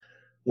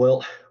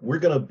Well, we're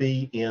going to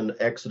be in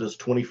Exodus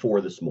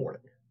 24 this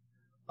morning,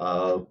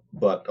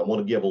 but I want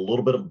to give a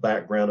little bit of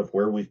background of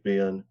where we've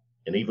been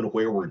and even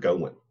where we're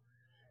going.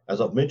 As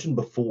I've mentioned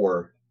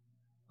before,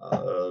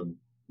 uh,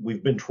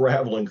 we've been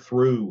traveling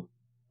through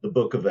the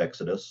book of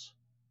Exodus,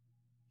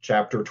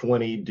 chapter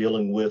 20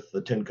 dealing with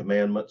the Ten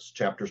Commandments,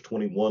 chapters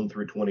 21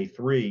 through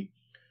 23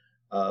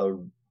 uh,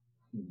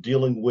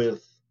 dealing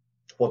with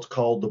what's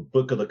called the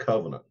Book of the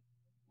Covenant.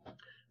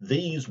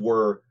 These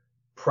were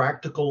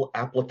practical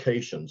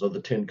applications of the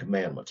Ten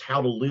Commandments,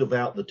 how to live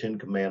out the Ten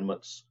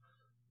Commandments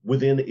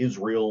within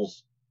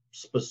Israel's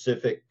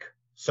specific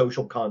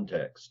social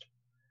context,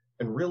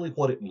 and really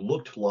what it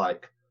looked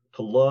like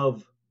to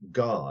love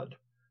God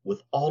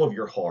with all of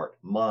your heart,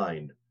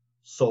 mind,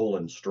 soul,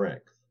 and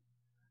strength.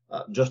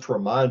 Just to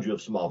remind you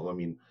of some of them, I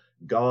mean,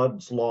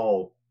 God's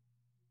law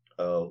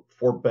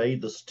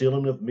forbade the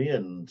stealing of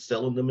men,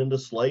 selling them into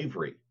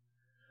slavery.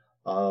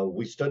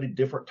 We studied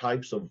different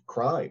types of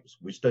crimes.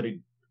 We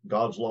studied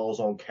God's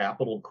laws on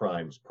capital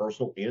crimes,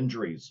 personal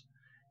injuries,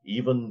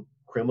 even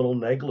criminal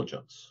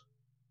negligence,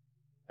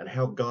 and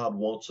how God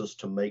wants us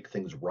to make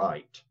things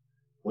right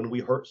when we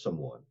hurt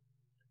someone.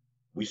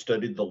 We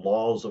studied the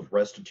laws of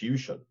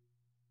restitution,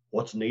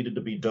 what's needed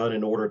to be done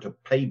in order to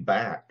pay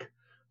back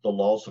the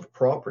loss of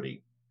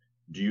property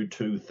due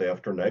to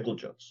theft or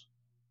negligence.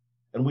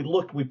 And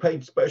we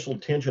paid special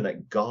attention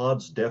at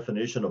God's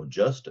definition of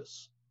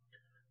justice.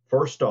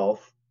 First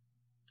off,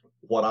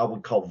 what I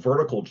would call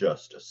vertical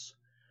justice,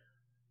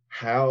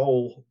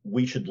 how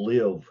we should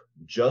live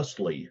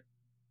justly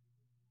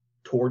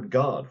toward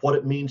God, what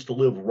it means to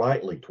live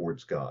rightly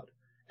towards God,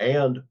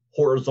 and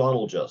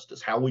horizontal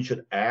justice, how we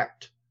should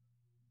act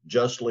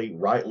justly,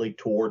 rightly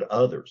toward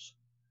others,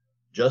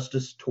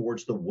 justice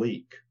towards the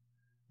weak,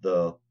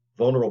 the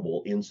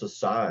vulnerable in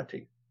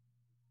society.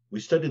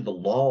 We studied the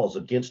laws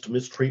against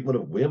mistreatment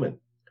of women,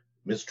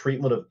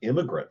 mistreatment of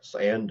immigrants,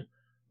 and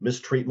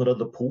mistreatment of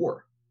the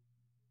poor.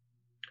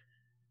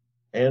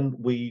 And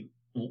we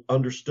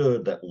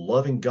understood that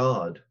loving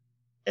God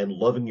and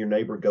loving your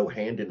neighbor go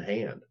hand in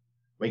hand.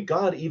 I mean,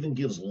 God even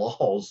gives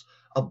laws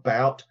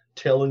about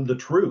telling the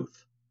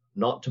truth,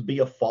 not to be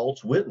a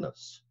false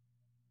witness.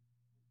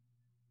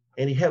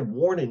 And he had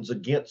warnings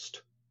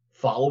against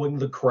following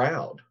the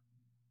crowd.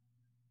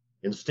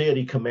 Instead,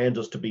 he commands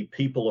us to be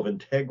people of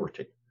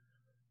integrity,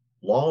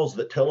 laws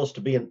that tell us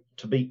to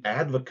be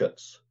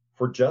advocates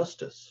for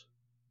justice.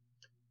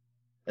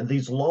 And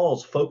these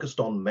laws focused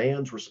on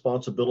man's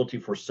responsibility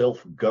for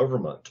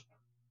self-government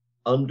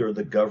under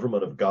the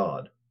government of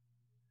God.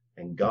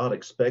 And God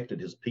expected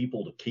his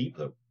people to keep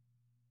them.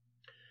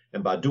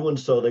 And by doing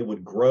so, they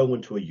would grow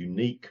into a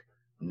unique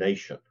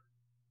nation.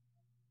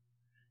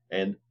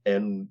 And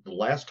the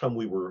last time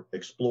we were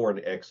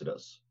exploring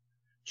Exodus,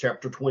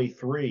 chapter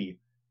 23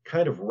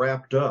 kind of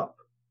wrapped up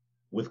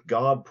with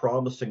God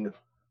promising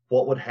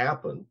what would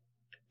happen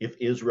if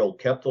Israel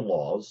kept the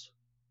laws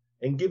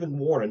and giving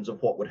warnings of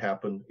what would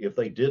happen if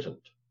they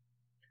didn't.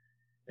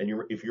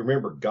 And if you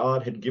remember,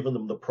 God had given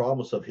them the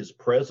promise of his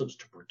presence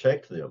to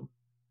protect them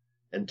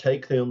and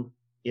take them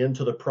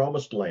into the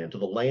promised land, to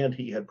the land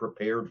he had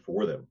prepared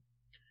for them.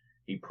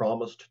 He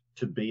promised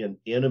to be an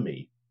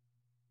enemy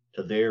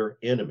to their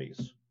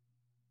enemies.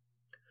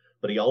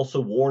 But he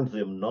also warned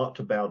them not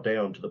to bow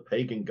down to the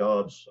pagan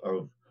gods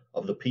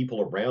of the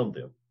people around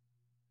them.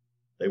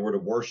 They were to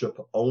worship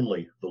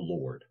only the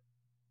Lord.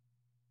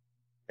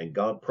 And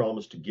God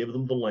promised to give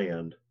them the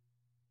land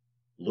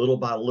little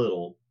by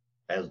little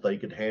as they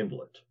could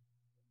handle it.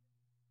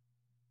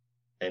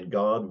 And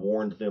God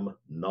warned them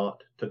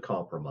not to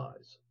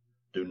compromise.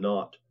 Do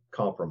not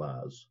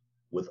compromise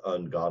with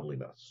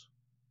ungodliness.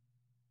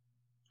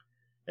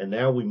 And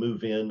now we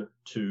move in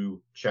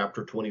to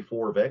chapter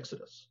 24 of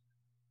Exodus.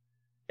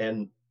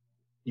 And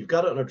you've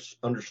got to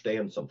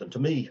understand something. To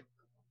me,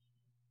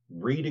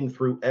 reading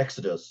through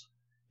Exodus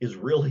is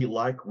really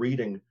like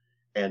reading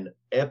an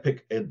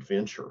epic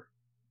adventure.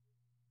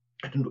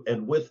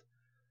 And with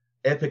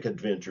epic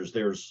adventures,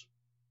 there's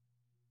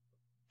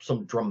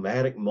some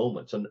dramatic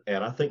moments. And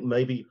I think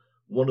maybe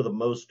one of the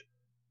most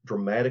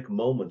dramatic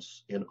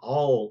moments in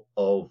all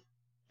of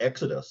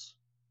Exodus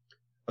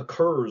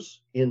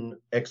occurs in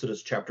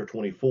Exodus chapter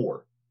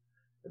 24.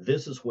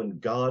 This is when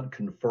God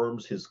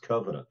confirms his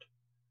covenant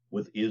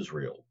with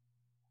Israel.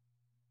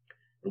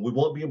 And we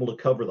won't be able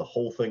to cover the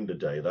whole thing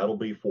today. That'll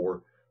be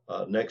for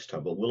next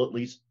time, but we'll at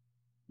least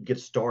get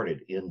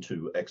started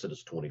into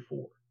Exodus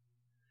 24.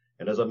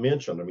 And as I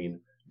mentioned, I mean,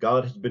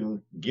 God has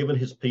been given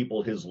his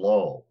people his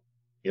law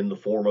in the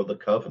form of the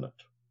covenant.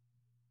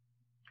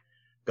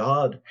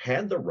 God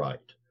had the right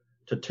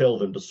to tell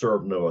them to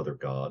serve no other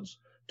gods,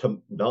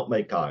 to not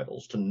make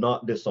idols, to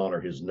not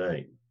dishonor his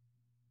name.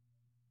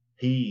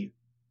 He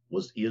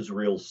was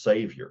Israel's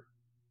savior,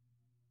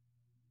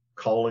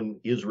 calling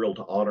Israel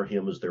to honor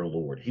him as their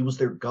Lord. He was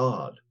their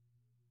God.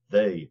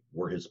 They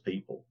were his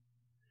people.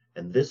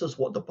 And this is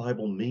what the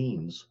Bible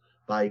means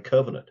by a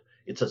covenant.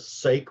 It's a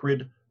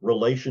sacred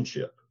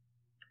relationship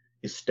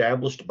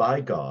established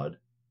by God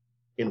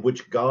in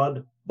which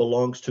God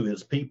belongs to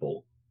his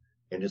people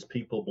and his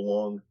people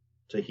belong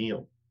to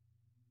him.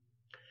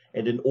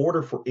 And in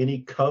order for any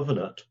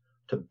covenant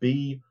to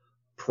be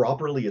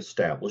properly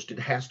established, it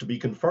has to be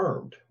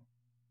confirmed.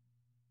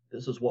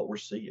 This is what we're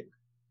seeing.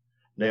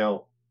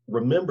 Now,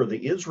 remember,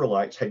 the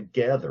Israelites had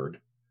gathered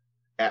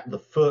at the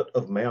foot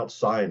of Mount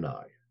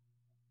Sinai.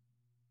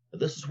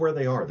 This is where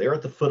they are. They're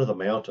at the foot of the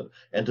mountain.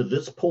 And to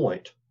this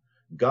point,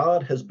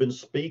 God has been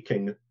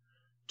speaking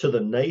to the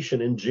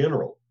nation in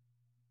general.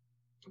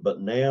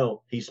 But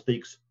now he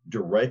speaks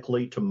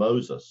directly to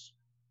Moses,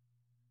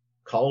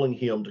 calling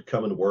him to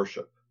come and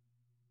worship.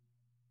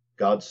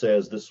 God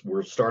says this,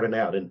 we're starting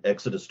out in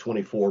Exodus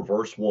 24,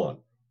 verse 1.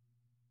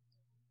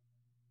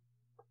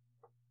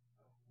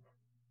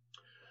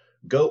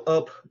 Go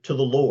up to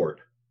the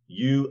Lord,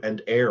 you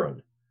and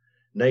Aaron,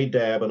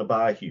 Nadab and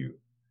Abihu,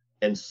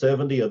 and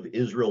 70 of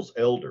Israel's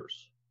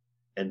elders,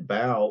 and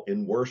bow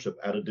in worship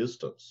at a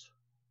distance.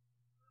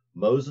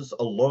 Moses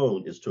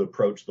alone is to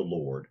approach the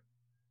Lord.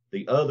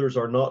 The others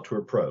are not to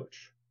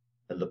approach,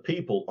 and the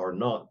people are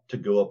not to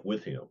go up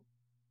with him.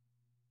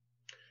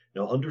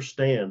 Now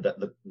understand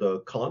that the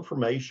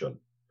confirmation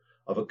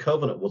of a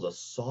covenant was a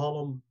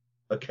solemn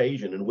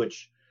occasion in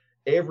which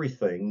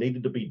everything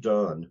needed to be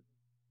done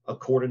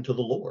according to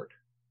the Lord.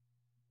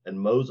 And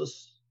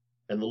Moses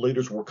and the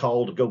leaders were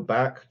called to go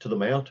back to the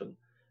mountain,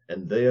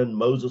 and then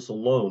Moses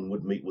alone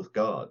would meet with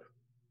God.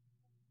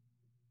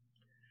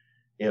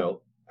 You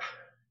know,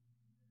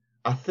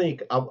 I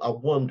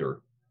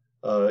wonder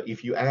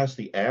if you ask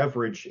the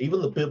average,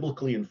 even the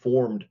biblically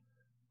informed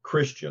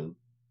Christian,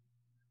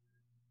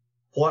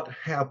 what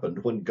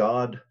happened when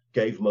God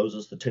gave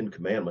Moses the Ten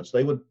Commandments,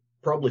 they would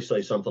probably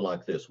say something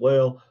like this.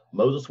 Well,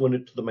 Moses went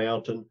into the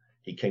mountain.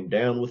 He came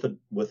down with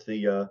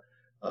the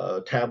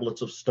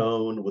tablets of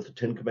stone with the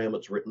Ten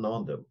Commandments written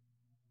on them.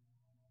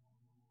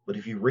 But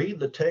if you read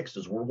the text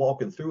as we're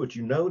walking through it,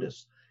 you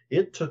notice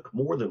it took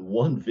more than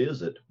one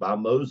visit by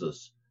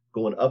Moses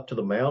going up to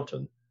the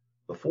mountain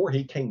before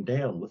he came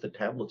down with the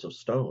tablets of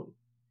stone.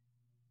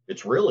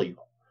 It's really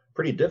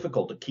pretty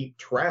difficult to keep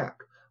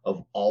track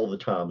of all the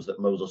times that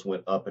Moses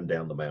went up and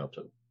down the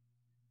mountain.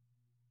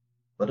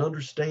 But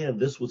understand,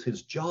 this was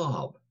his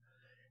job.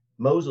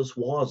 Moses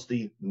was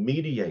the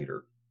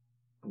mediator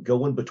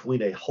going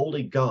between a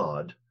holy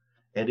God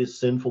and his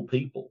sinful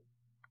people.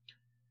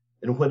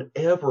 And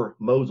whenever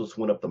Moses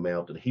went up the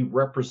mountain, he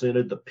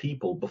represented the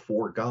people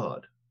before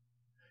God.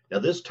 Now,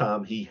 this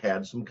time he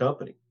had some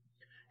company.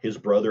 His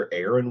brother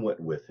Aaron went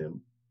with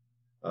him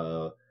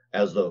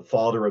as the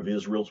father of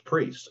Israel's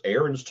priests.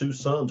 Aaron's two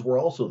sons were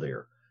also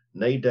there,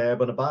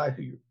 Nadab and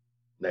Abihu.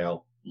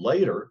 Now,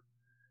 later,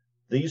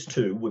 these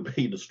two would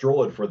be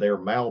destroyed for their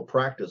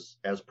malpractice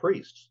as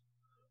priests,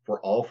 for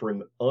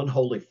offering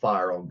unholy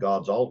fire on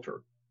God's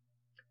altar.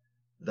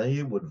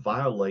 They would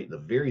violate the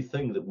very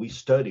thing that we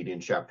studied in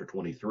chapter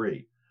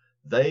 23.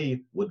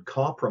 They would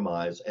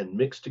compromise and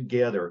mix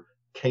together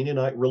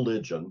Canaanite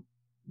religion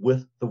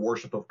with the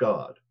worship of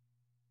God.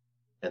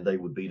 And they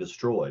would be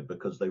destroyed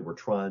because they were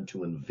trying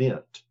to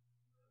invent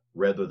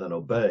rather than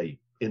obey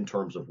in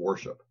terms of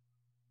worship.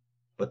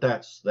 But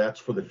that's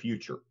for the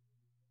future.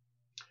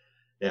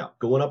 Now,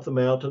 going up the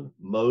mountain,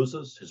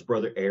 Moses, his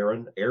brother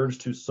Aaron, Aaron's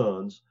two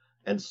sons,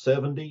 and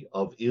 70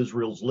 of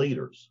Israel's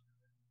leaders.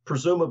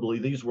 Presumably,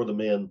 these were the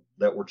men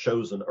that were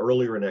chosen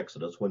earlier in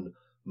Exodus when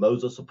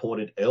Moses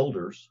appointed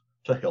elders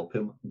to help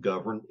him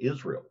govern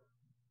Israel.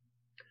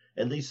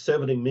 And these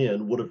 70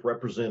 men would have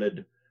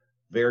represented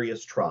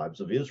various tribes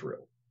of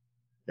Israel.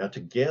 Now,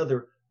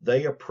 together,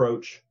 they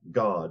approach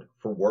God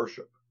for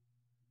worship.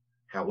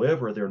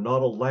 However, they're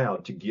not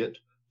allowed to get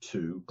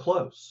too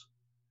close.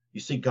 You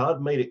see,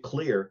 God made it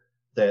clear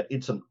that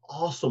it's an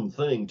awesome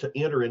thing to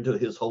enter into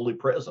his holy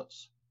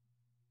presence.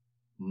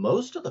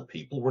 Most of the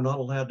people were not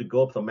allowed to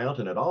go up the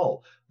mountain at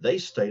all. They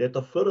stayed at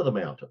the foot of the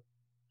mountain.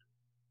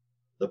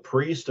 The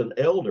priests and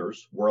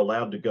elders were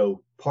allowed to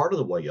go part of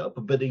the way up,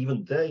 but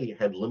even they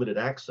had limited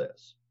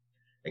access.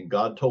 And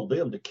God told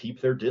them to keep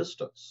their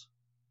distance.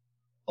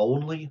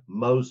 Only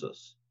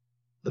Moses,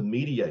 the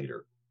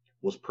mediator,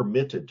 was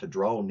permitted to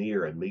draw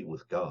near and meet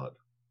with God.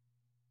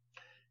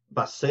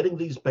 By setting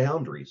these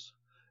boundaries,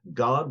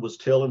 God was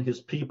telling his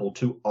people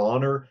to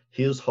honor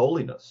his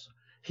holiness.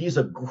 He's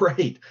a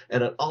great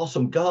and an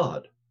awesome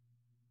God,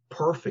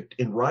 perfect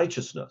in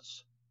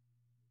righteousness.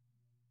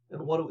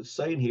 And what it was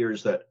saying here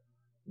is that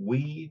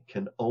we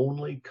can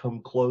only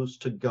come close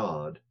to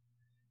God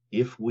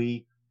if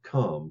we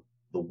come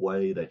the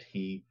way that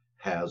he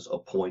has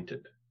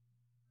appointed.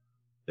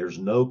 There's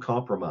no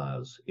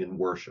compromise in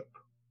worship.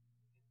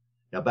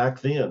 Now,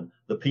 back then,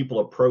 the people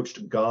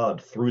approached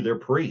God through their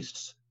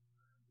priests,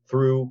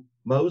 through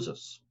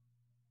Moses.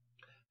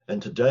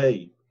 And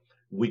today,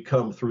 we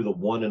come through the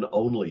one and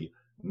only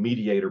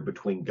mediator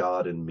between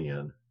God and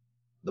men,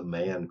 the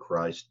man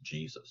Christ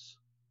Jesus.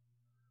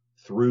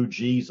 Through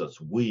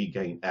Jesus, we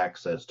gain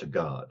access to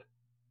God.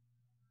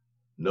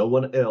 No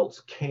one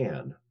else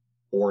can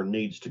or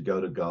needs to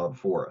go to God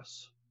for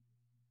us.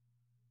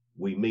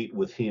 We meet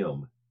with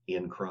him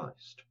in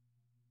Christ.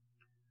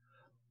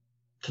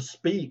 To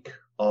speak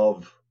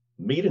of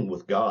meeting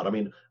with God. I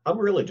mean, I'm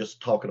really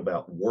just talking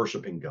about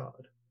worshiping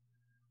God.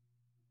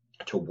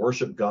 To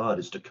worship God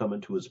is to come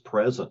into his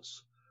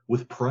presence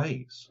with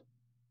praise.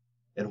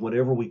 And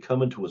whenever we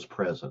come into his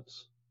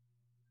presence,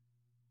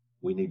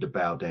 we need to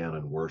bow down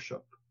and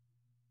worship.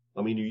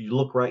 I mean, you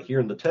look right here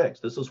in the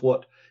text. This is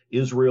what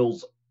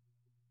Israel's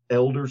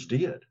elders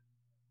did.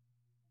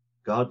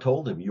 God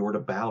told them you are to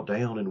bow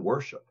down and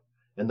worship.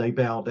 And they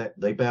bow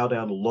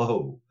down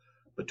low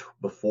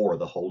before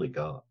the holy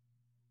God.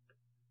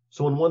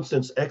 So in one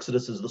sense,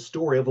 Exodus is the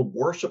story of a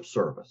worship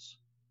service.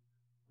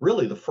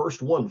 Really the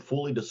first one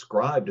fully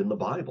described in the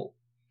Bible.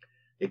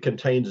 It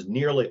contains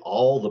nearly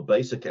all the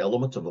basic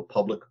elements of a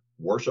public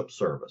worship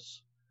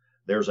service.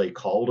 There's a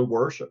call to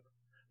worship.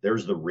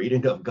 There's the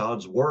reading of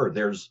God's word.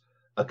 There's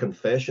a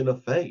confession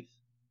of faith.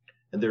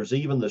 And there's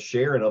even the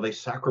sharing of a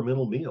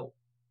sacramental meal.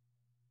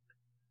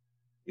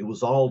 It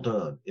was all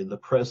done in the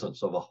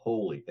presence of a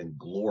holy and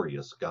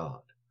glorious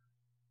God.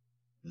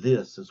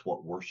 This is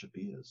what worship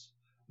is,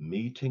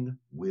 meeting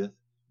with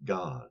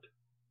God.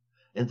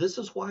 And this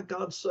is why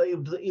God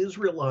saved the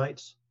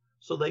Israelites,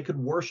 so they could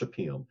worship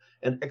him.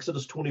 And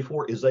Exodus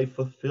 24 is a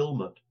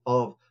fulfillment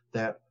of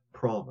that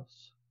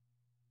promise.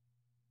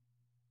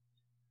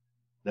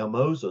 Now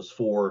Moses,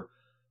 for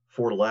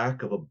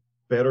lack of a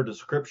better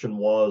description,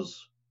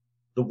 was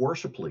the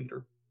worship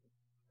leader.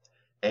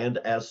 And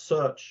as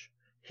such,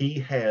 he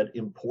had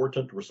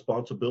important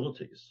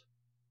responsibilities.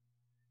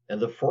 And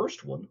the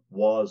first one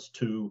was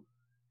to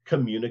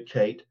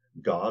communicate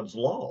God's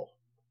law.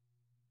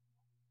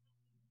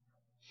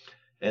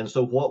 And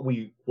so what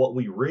we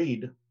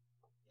read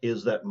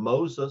is that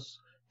Moses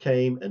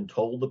came and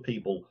told the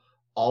people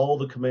all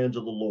the commands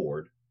of the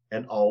Lord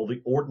and all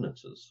the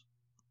ordinances.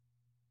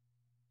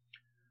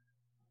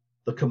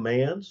 The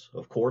commands,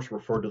 of course,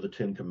 refer to the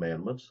 10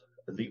 Commandments.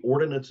 The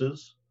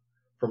ordinances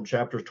from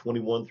chapters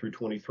 21 through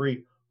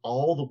 23,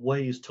 all the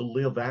ways to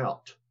live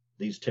out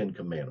these 10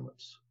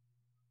 Commandments.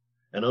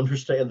 And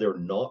understand they're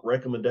not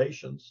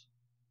recommendations,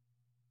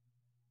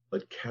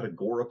 but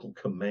categorical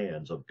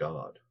commands of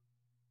God.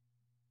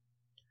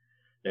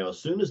 Now, as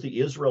soon as the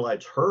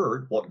Israelites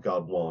heard what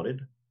God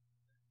wanted,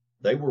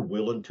 they were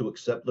willing to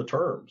accept the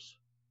terms.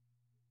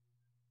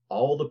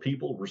 All the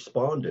people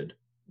responded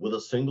with a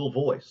single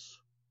voice.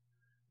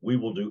 We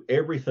will do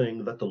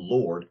everything that the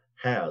Lord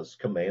has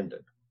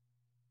commanded.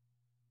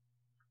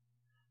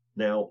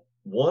 Now,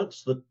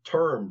 once the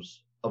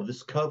terms of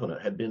this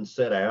covenant had been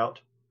set out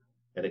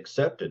and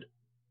accepted,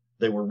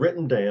 they were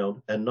written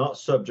down and not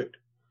subject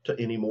to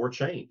any more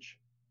change.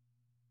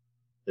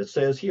 It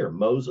says here,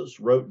 Moses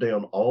wrote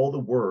down all the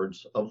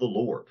words of the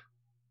Lord.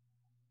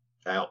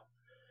 Now,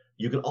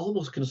 you can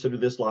almost consider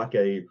this like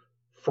a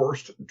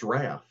first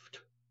draft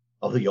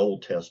of the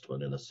Old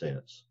Testament in a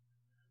sense.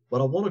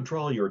 But I want to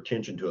draw your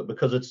attention to it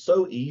because it's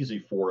so easy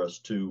for us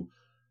to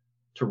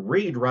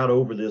read right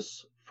over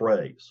this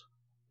phrase.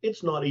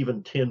 It's not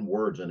even 10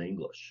 words in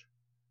English.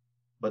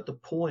 But the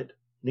point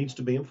needs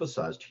to be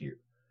emphasized here.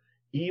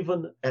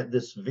 Even at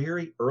this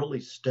very early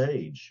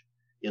stage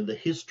in the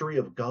history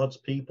of God's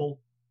people,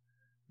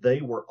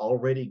 they were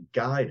already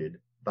guided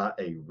by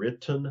a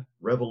written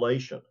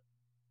revelation,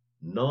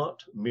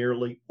 not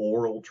merely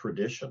oral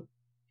tradition.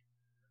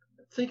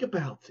 Think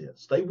about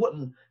this. They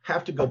wouldn't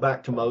have to go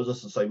back to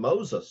Moses and say,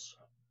 Moses,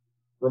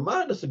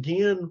 remind us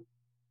again,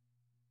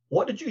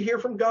 what did you hear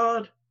from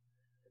God?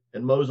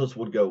 And Moses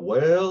would go,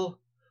 well,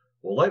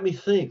 let me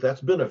think.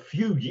 That's been a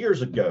few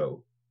years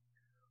ago.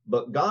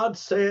 But God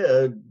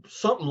said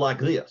something like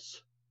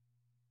this.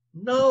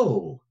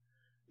 No,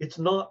 it's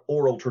not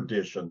oral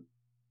tradition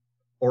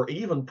or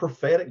even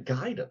prophetic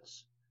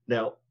guidance.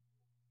 Now,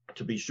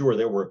 to be sure,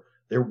 there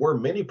were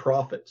many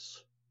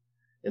prophets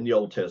in the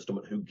Old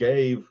Testament who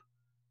gave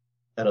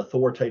an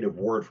authoritative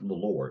word from the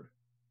Lord.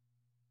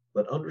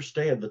 But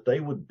understand that they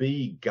would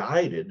be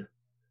guided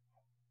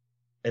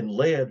and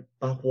led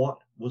by what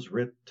was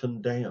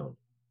written down.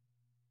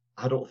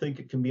 I don't think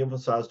it can be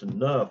emphasized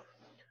enough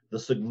the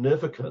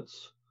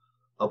significance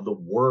of the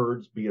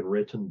words being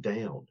written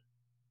down.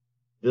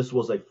 This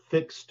was a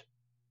fixed,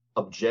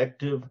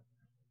 objective,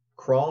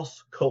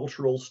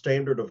 cross-cultural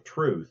standard of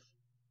truth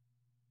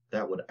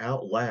that would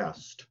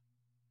outlast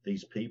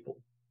these people.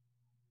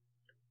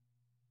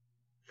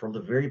 From the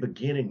very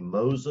beginning,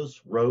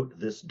 Moses wrote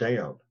this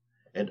down,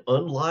 and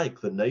unlike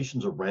the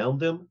nations around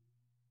them,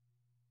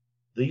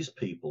 these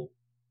people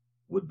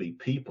would be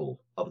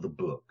people of the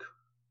book.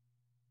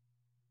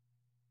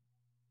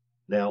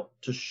 Now,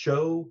 to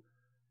show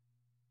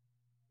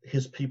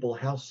his people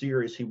how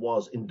serious he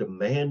was in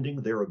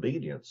demanding their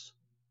obedience,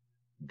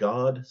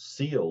 God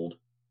sealed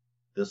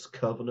this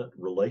covenant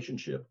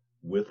relationship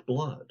with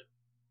blood.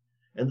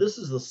 And this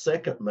is the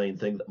second main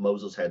thing that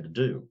Moses had to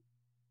do.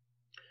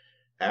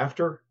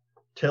 After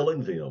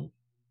telling them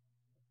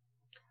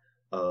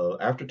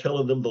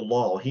the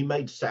law, he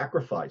made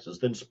sacrifices,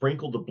 then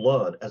sprinkled the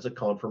blood as a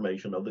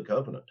confirmation of the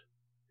covenant.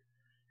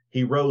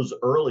 He rose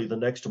early the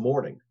next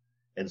morning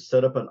and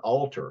set up an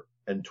altar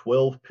and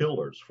 12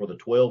 pillars for the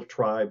 12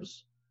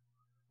 tribes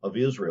of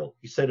Israel.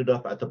 He set it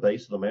up at the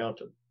base of the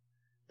mountain.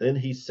 Then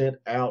he sent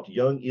out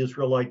young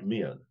Israelite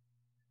men,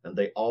 and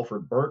they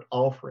offered burnt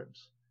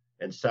offerings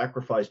and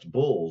sacrificed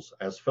bulls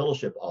as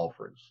fellowship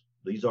offerings.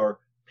 These are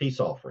peace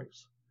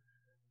offerings,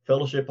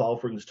 fellowship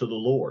offerings to the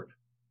Lord.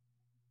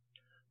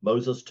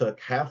 Moses took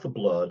half the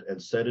blood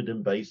and set it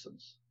in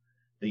basins.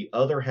 The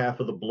other half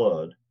of the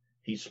blood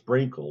he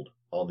sprinkled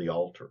on the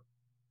altar.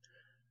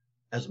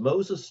 As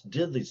Moses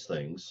did these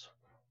things,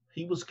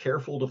 he was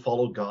careful to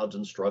follow God's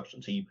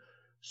instructions. He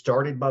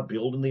started by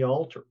building the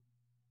altar.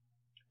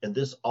 And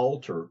this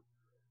altar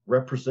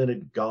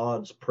represented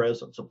God's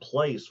presence, a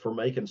place for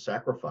making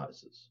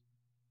sacrifices.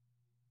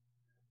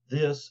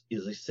 This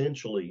is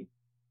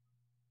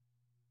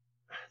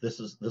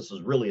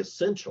really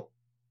essential,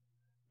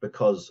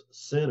 because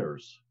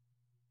sinners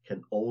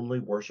can only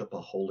worship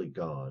a holy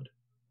God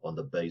on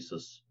the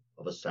basis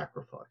of a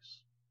sacrifice.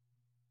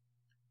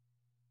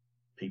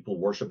 People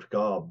worshiped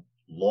God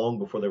long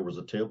before there was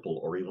a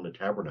temple or even a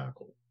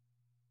tabernacle,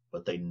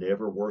 but they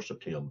never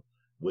worshiped him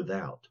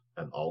without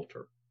an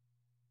altar.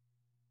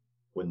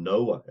 When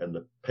Noah and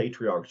the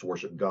patriarchs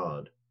worshiped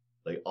God,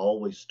 they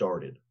always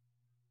started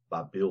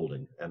by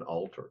building an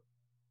altar.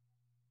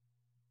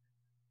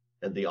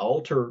 And the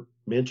altar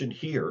mentioned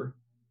here,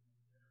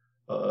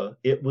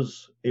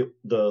 even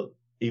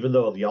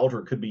though the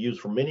altar could be used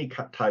for many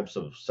types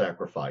of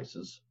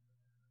sacrifices,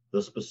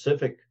 the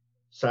specific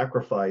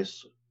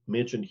sacrifice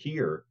mentioned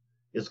here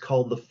is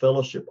called the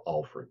fellowship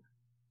offering.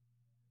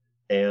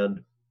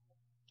 And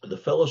the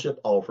fellowship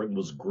offering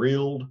was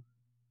grilled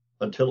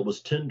until it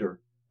was tender,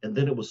 and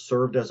then it was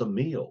served as a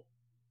meal.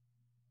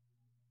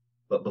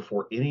 But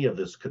before any of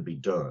this could be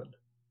done,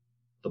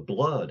 the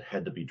blood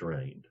had to be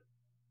drained.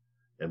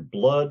 And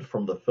blood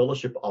from the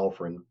fellowship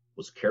offering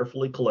was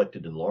carefully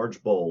collected in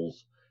large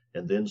bowls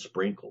and then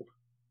sprinkled.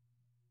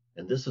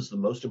 And this is the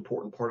most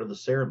important part of the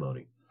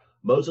ceremony.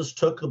 Moses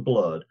took the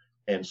blood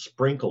and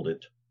sprinkled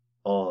it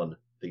on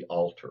the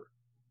altar.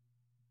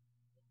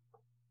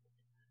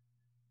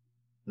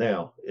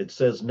 Now, it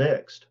says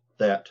next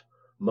that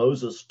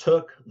Moses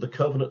took the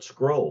covenant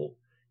scroll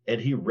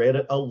and he read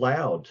it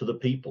aloud to the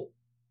people.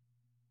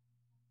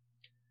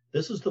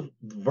 This is the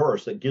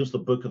verse that gives the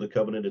book of the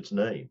covenant its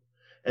name.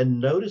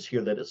 And notice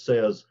here that it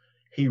says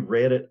he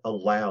read it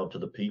aloud to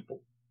the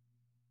people.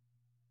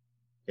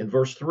 In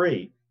verse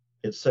 3,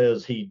 it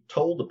says he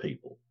told the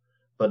people,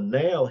 but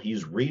now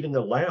he's reading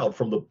aloud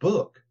from the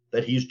book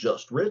that he's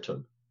just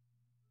written.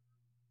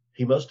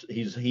 He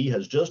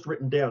has just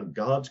written down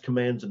God's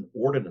commands and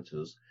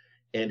ordinances,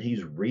 and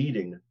he's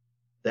reading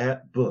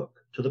that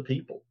book to the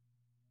people.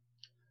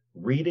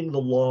 Reading the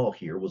law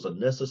here was a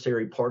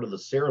necessary part of the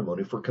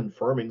ceremony for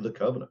confirming the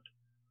covenant.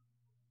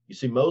 You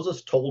see,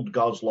 Moses told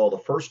God's law the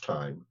first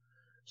time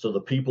so the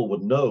people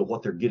would know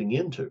what they're getting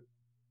into.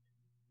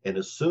 And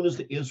as soon as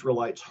the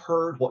Israelites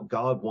heard what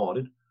God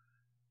wanted,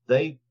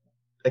 they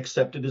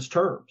accepted his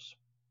terms.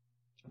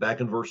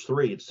 Back in verse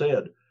 3, it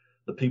said,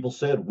 the people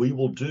said, "We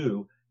will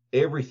do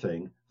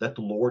everything that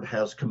the Lord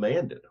has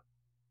commanded."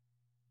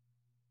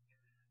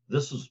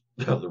 This is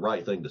the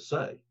right thing to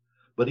say.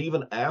 But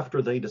even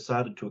after they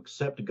decided to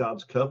accept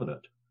God's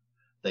covenant,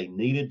 they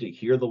needed to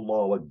hear the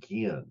law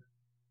again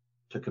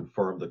to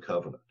confirm the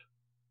covenant.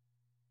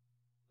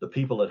 The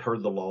people had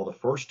heard the law the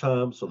first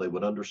time so they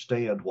would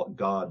understand what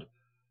God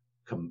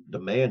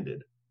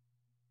demanded.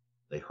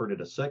 They heard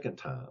it a second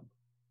time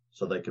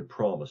so they could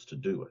promise to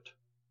do it.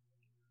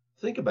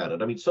 Think about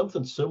it. I mean,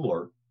 something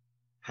similar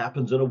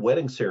happens in a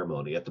wedding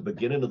ceremony. At the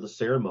beginning of the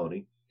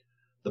ceremony,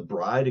 the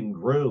bride and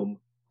groom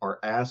are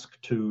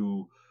asked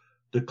to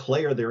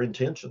declare their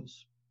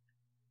intentions.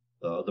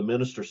 The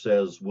minister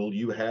says, "Will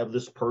you have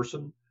this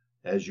person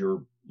as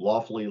your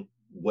lawfully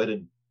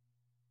wedded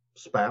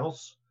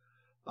spouse?"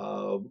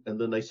 And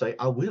then they say,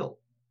 "I will."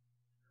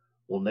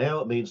 Well,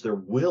 now it means they're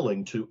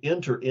willing to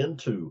enter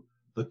into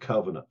the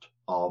covenant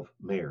of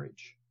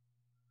marriage.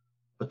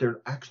 But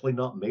they're actually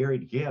not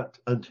married yet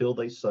until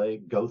they say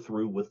go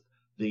through with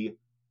the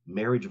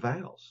marriage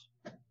vows.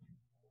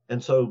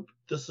 And so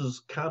this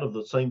is kind of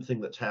the same thing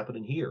that's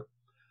happening here.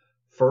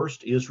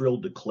 First, Israel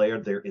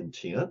declared their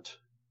intent,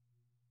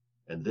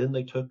 and then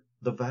they took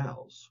the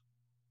vows.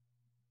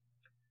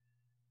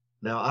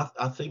 Now,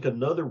 I think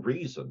another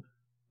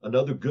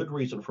good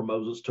reason for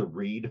Moses to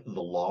read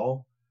the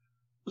law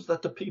was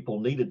that the people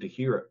needed to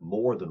hear it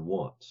more than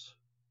once.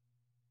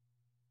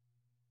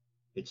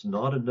 It's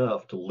not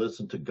enough to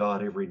listen to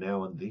God every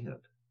now and then.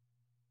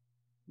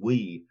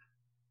 We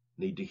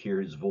need to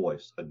hear his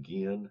voice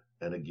again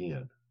and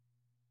again.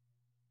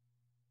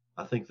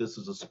 I think this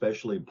is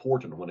especially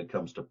important when it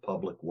comes to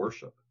public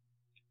worship.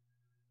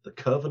 The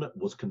covenant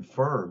was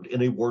confirmed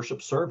in a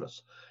worship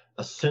service,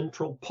 a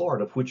central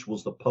part of which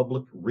was the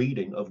public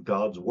reading of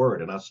God's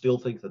word. And I still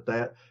think that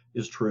that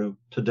is true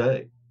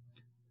today,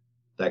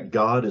 that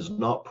God is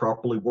not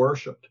properly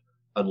worshiped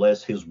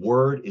unless his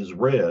word is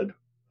read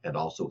and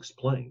also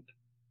explained.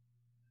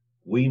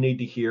 We need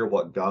to hear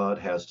what God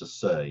has to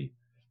say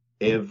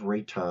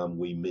every time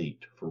we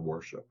meet for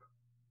worship.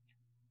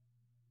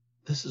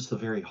 This is the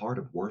very heart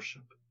of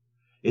worship.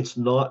 It's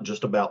not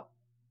just about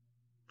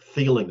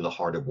feeling the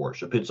heart of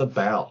worship. It's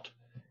about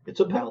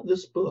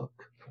this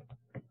book.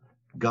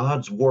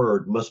 God's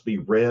word must be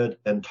read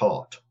and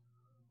taught.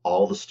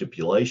 All the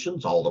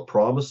stipulations, all the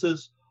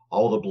promises,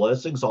 all the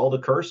blessings, all the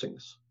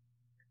cursings.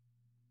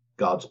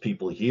 God's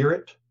people hear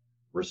it,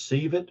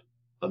 receive it,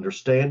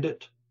 understand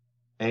it,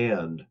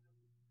 and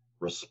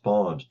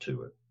respond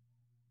to it.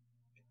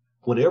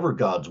 Whenever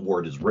God's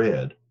word is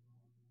read,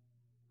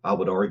 I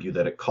would argue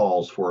that it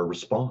calls for a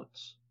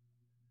response.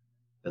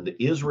 And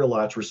the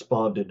Israelites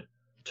responded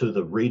to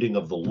the reading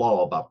of the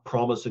law by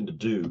promising to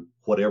do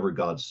whatever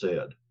God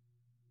said.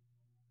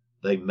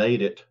 They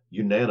made it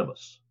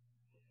unanimous.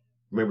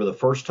 Remember, the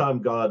first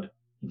time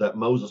that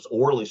Moses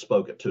orally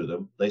spoke it to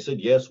them, they said,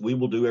 yes, we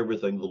will do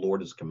everything the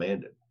Lord has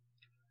commanded.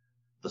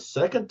 The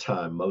second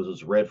time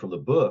Moses read from the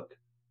book,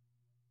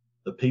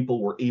 the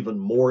people were even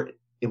more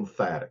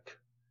emphatic.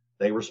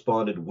 They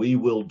responded, we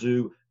will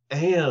do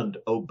and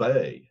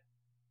obey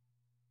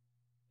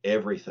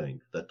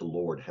everything that the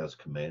Lord has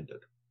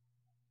commanded.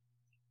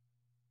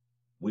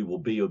 We will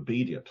be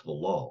obedient to the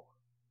law.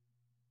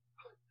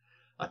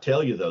 I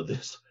tell you, though,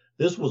 this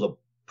was a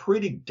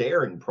pretty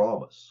daring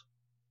promise.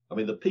 I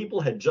mean, the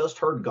people had just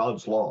heard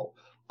God's law,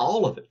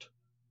 all of it.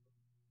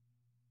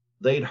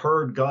 They'd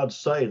heard God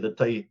say that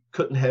they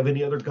couldn't have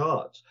any other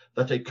gods,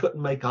 that they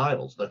couldn't make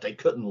idols, that they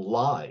couldn't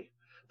lie,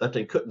 that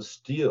they couldn't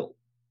steal,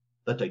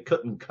 that they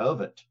couldn't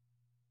covet.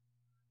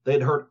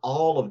 They'd heard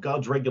all of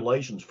God's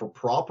regulations for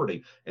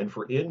property and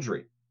for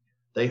injury.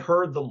 They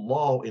heard the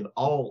law in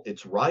all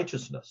its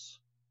righteousness,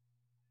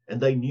 and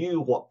they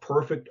knew what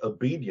perfect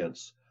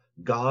obedience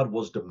God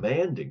was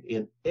demanding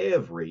in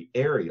every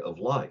area of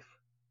life.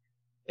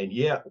 And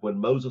yet, when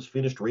Moses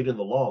finished reading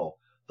the law,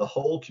 the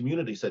whole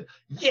community said,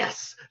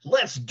 yes,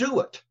 let's do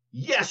it.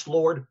 Yes,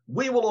 Lord,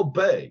 we will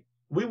obey.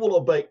 We will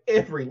obey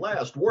every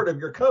last word of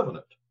your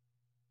covenant.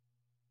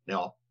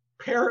 Now,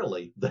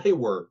 apparently, they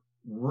were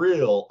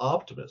real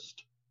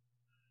optimists.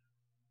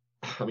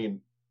 I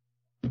mean,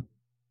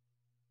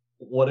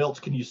 what else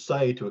can you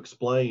say to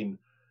explain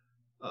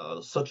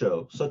such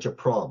a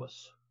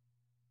promise?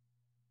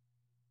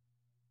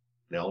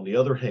 Now, on the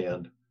other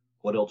hand,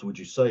 what else would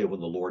you say when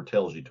the Lord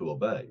tells you to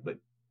obey? But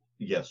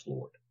yes,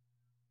 Lord.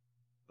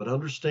 But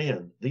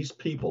understand, these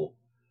people,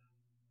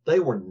 they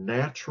were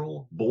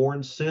natural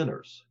born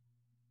sinners,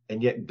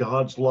 and yet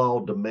God's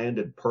law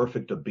demanded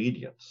perfect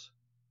obedience.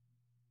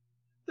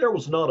 There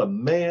was not a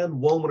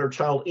man, woman, or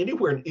child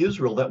anywhere in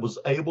Israel that was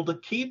able to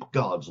keep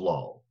God's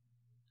law.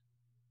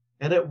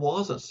 And it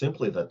wasn't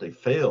simply that they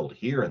failed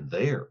here and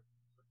there.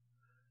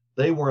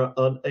 They were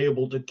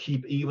unable to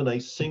keep even a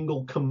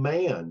single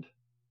command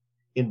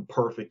in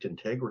perfect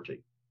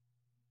integrity.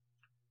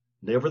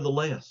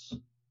 Nevertheless,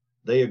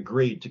 they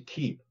agreed to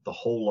keep the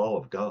whole law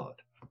of God.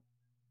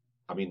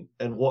 I mean,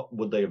 and what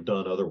would they have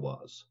done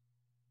otherwise?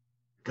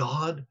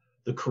 God,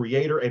 the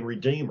Creator and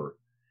Redeemer,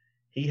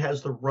 He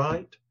has the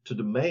right to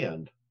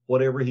demand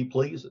whatever He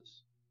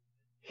pleases.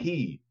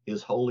 He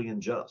is holy and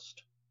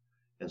just.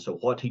 And so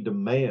what He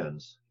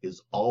demands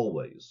is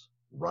always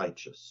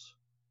righteous.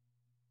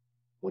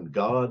 When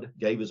God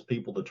gave His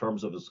people the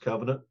terms of His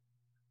covenant,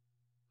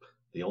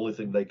 the only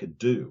thing they could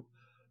do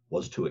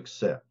was to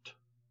accept.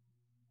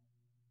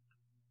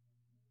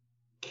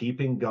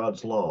 Keeping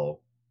God's law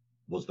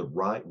was the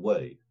right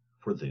way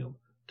for them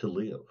to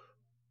live.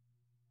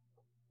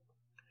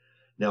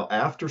 Now,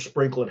 after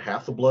sprinkling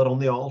half the blood on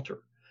the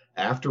altar,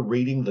 after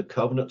reading the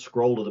covenant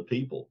scroll to the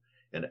people,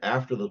 and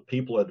after the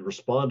people had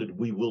responded,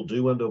 we will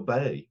do and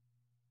obey,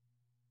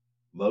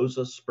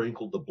 Moses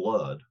sprinkled the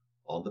blood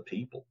on the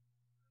people.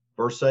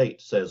 Verse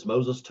 8 says,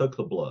 Moses took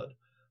the blood,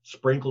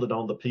 sprinkled it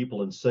on the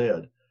people, and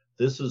said,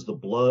 this is the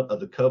blood of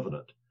the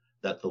covenant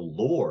that the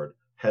Lord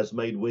has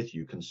made with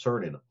you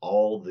concerning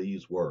all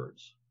these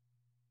words.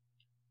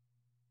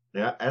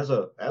 Now, as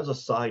a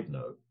side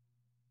note,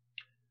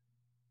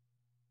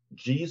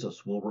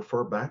 Jesus will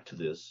refer back to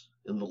this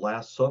in the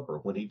Last Supper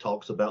when He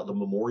talks about the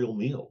memorial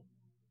meal.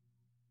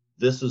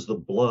 This is the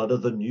blood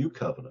of the new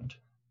covenant.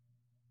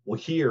 Well,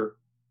 here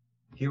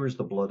is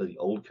the blood of the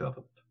old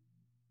covenant.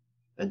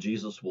 And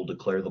Jesus will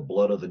declare the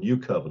blood of the new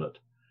covenant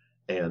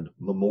and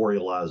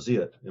memorialize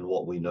it in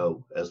what we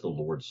know as the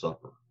Lord's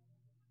Supper.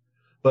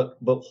 But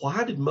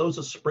why did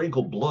Moses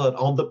sprinkle blood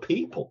on the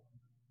people?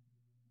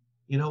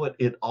 You know,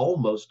 it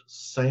almost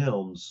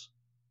sounds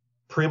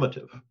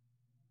primitive.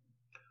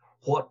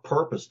 What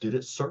purpose did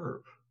it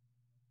serve?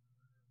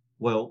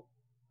 Well,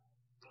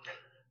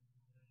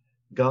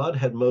 God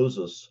had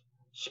Moses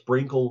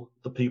sprinkle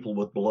the people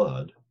with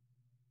blood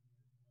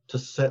to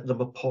set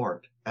them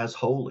apart as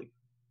holy,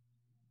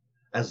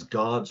 as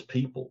God's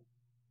people.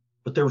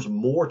 But there's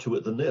more to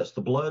it than this.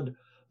 The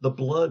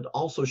blood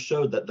also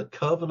showed that the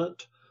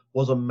covenant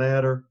was a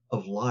matter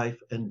of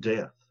life and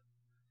death.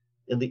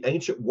 In the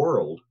ancient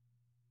world,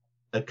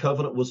 a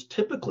covenant was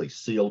typically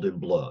sealed in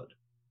blood.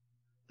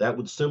 That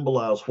would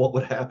symbolize what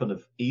would happen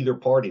if either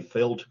party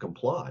failed to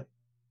comply.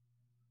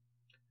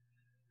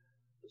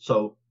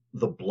 So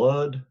the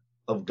blood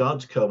of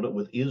God's covenant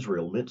with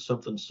Israel meant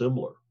something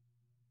similar.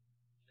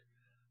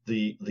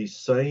 The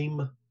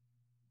same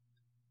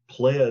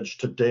pledge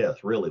to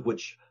death, really,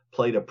 which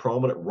played a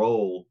prominent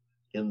role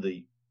in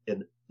the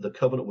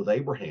covenant with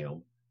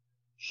Abraham,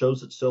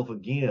 shows itself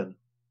again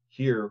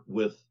here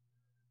with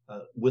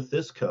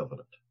this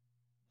covenant.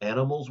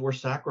 Animals were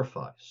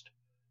sacrificed.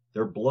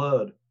 Their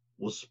blood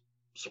was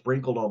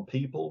sprinkled on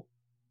people,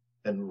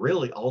 and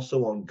really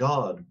also on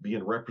God,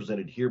 being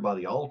represented here by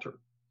the altar.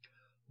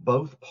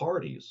 Both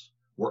parties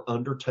were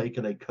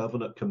undertaking a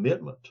covenant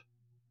commitment.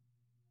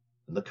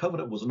 And the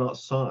covenant was not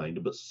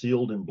signed, but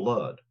sealed in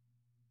blood.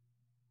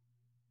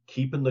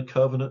 Keeping the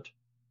covenant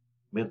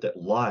meant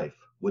that life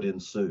would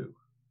ensue.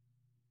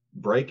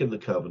 Breaking the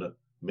covenant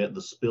meant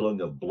the spilling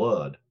of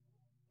blood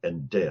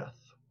and death.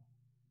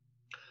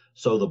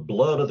 So the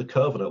blood of the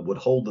covenant would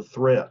hold the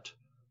threat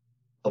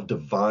of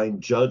divine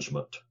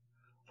judgment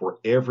for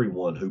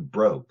everyone who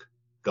broke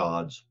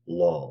God's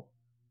law.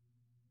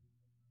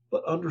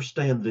 But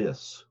understand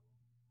this,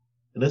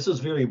 and this is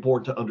very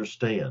important to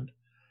understand,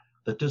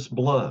 that this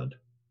blood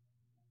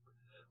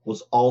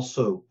was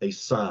also a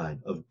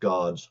sign of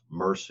God's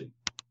mercy.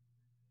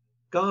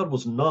 God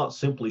was not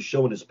simply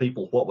showing his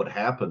people what would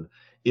happen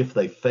if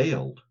they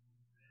failed.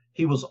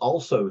 He was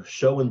also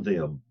showing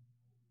them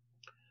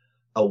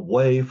a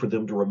way for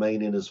them to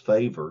remain in his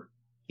favor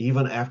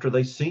even after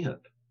they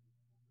sinned.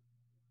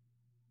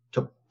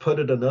 To put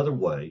it another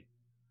way,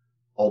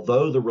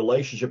 although the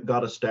relationship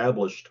God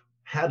established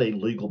had a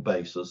legal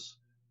basis,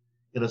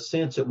 in a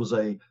sense it was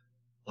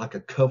like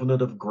a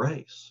covenant of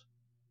grace.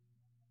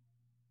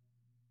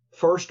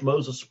 First,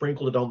 Moses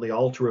sprinkled it on the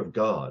altar of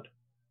God,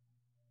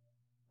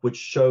 which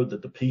showed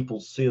that the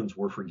people's sins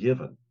were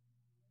forgiven.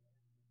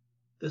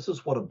 This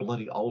is what a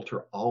bloody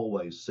altar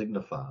always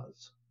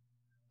signifies: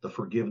 the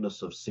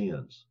forgiveness of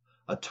sins.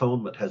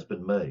 Atonement has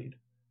been made.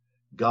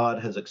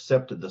 God has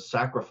accepted the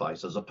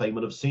sacrifice as a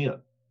payment of sin.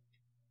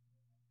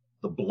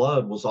 The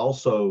blood was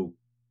also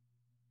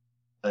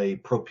a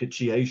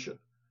propitiation,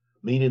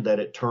 meaning that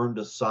it turned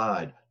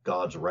aside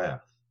God's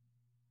wrath.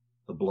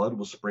 The blood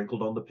was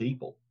sprinkled on the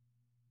people,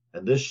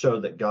 and this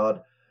showed that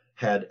God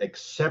had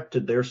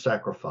accepted their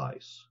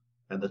sacrifice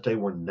and that they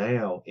were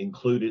now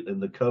included in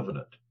the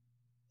covenant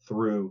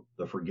through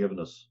the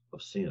forgiveness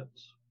of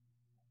sins.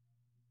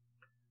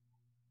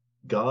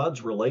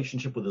 God's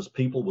relationship with his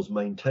people was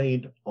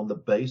maintained on the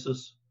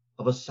basis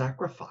of a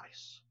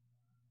sacrifice.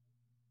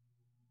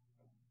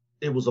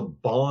 It was a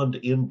bond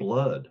in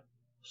blood,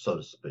 so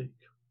to speak.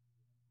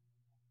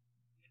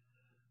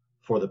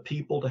 For the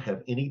people to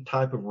have any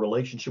type of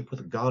relationship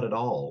with God at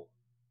all,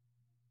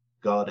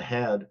 God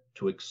had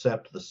to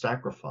accept the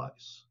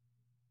sacrifice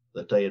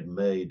that they had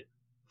made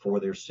for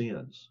their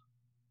sins.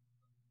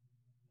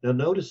 Now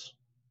notice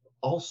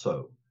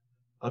also,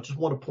 I just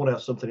want to point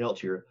out something else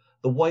here,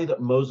 the way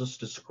that Moses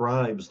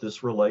describes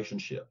this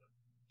relationship.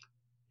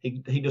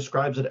 He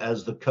describes it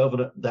as the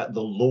covenant that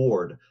the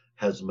Lord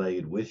has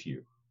made with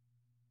you.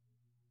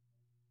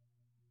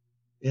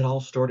 It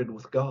all started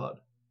with God.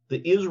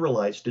 The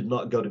Israelites did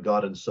not go to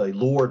God and say,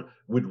 Lord,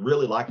 we'd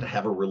really like to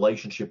have a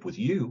relationship with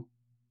you.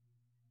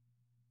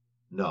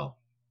 No,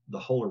 the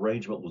whole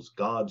arrangement was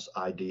God's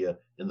idea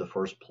in the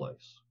first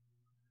place.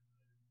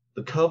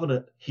 The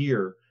covenant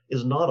here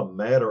is not a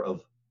matter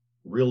of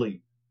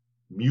really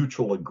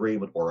mutual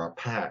agreement or a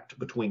pact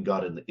between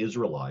God and the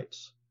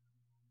Israelites.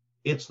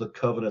 It's the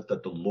covenant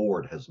that the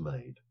Lord has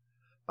made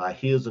by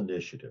his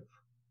initiative.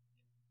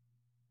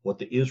 What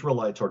the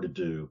Israelites are to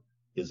do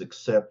is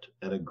accept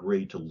and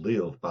agree to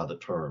live by the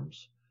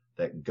terms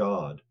that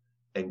God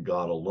and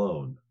God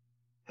alone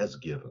has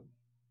given.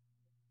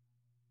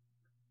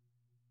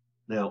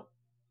 Now,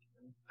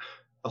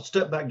 I'll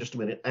step back just a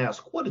minute and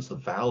ask, what is the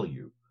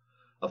value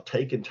of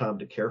taking time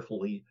to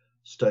carefully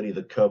study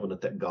the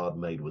covenant that God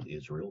made with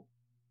Israel?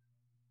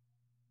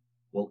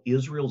 Well,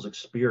 Israel's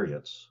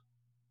experience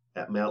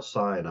at Mount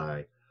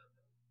Sinai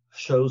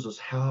shows us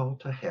how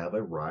to have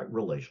a right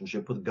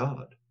relationship with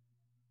God.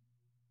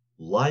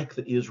 Like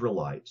the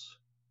Israelites,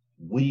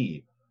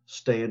 we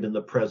stand in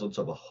the presence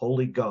of a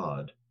holy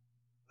God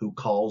who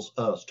calls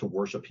us to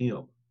worship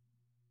him.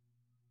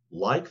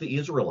 Like the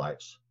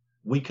Israelites,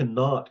 we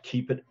cannot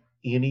keep it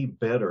any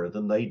better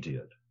than they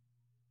did.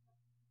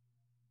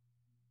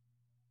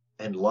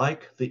 And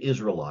like the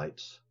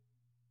Israelites,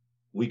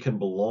 we can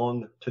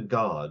belong to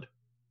God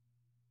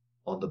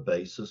on the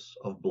basis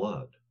of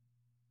blood.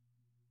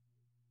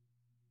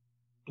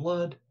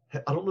 Blood,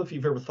 I don't know if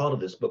you've ever thought of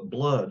this, but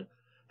blood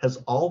has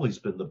always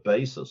been the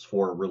basis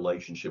for a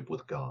relationship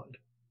with God.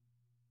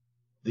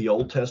 The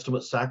Old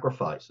Testament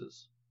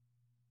sacrifices,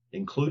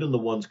 including the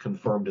ones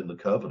confirmed in the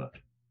covenant,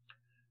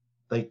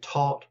 they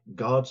taught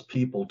God's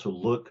people to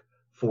look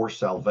for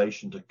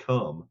salvation to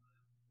come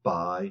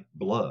by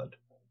blood.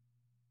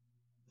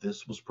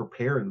 This was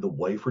preparing the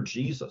way for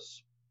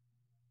Jesus,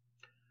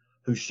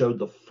 who showed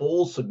the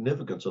full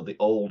significance of the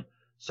old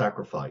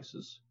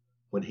sacrifices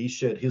when he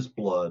shed his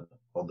blood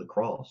on the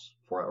cross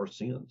for our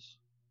sins.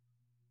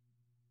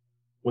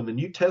 When the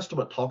New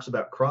Testament talks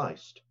about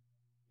Christ,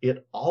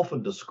 it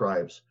often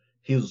describes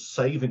his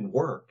saving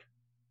work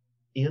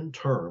in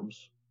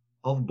terms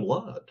of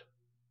blood.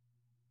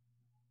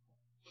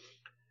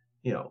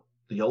 You know,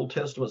 The Old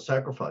Testament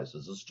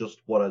sacrifices is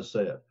just what I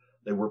said.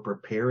 They were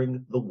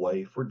preparing the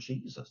way for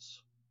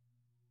Jesus.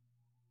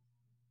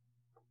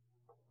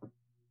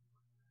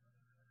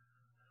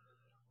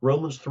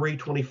 Romans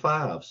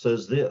 3:25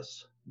 says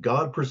this: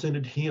 God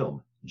presented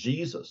him,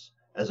 Jesus,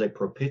 as a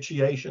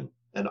propitiation,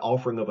 an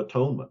offering of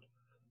atonement,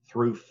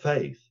 through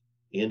faith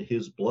in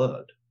his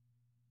blood.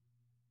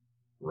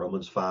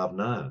 Romans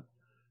 5:9,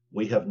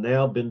 we have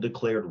now been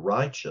declared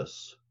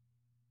righteous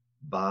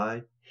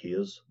by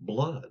his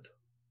blood.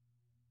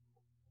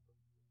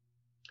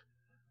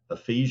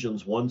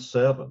 Ephesians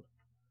 1:7,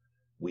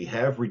 we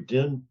have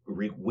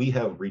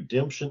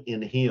redemption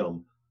in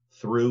him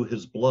through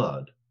his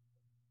blood,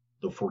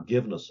 the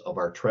forgiveness of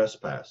our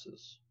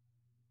trespasses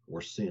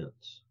or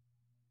sins.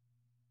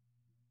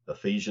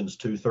 Ephesians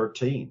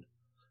 2:13,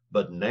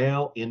 but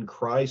now in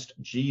Christ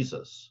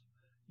Jesus,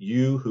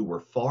 you who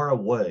were far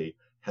away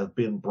have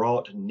been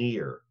brought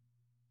near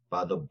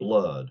by the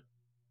blood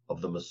of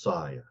the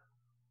Messiah.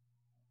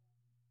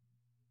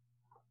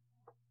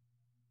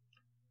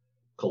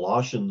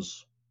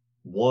 Colossians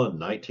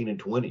 1:19 and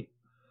 20,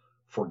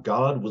 for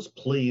God was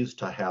pleased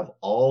to have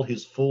all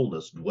his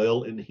fullness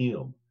dwell in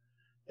him,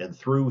 and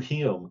through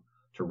him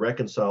to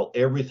reconcile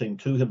everything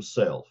to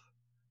himself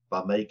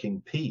by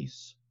making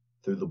peace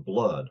through the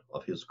blood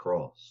of his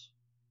cross.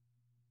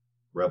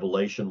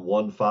 Revelation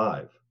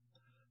 1:5,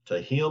 to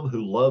him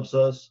who loves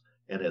us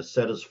and has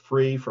set us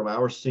free from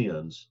our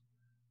sins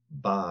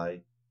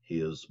by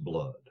his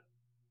blood.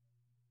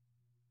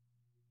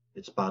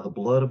 It's by the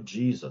blood of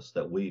Jesus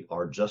that we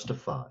are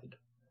justified,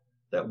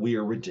 that we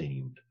are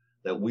redeemed,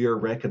 that we are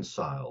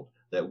reconciled,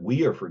 that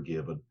we are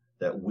forgiven,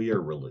 that we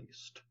are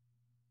released.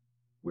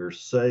 We're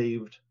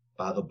saved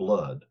by the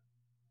blood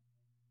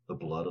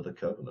of the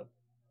covenant.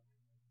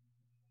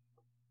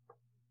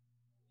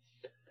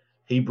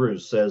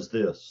 Hebrews says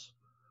this,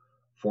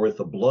 for if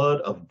the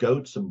blood of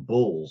goats and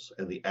bulls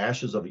and the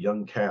ashes of a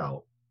young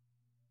cow,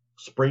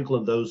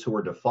 sprinkling those who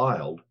are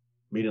defiled,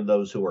 meaning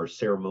those who are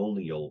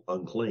ceremonial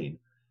unclean,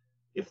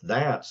 if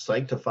that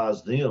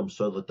sanctifies them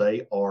so that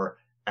they are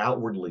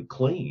outwardly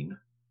clean,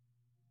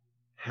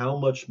 how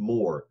much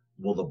more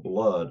will the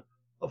blood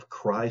of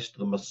Christ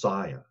the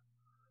Messiah,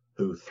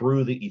 who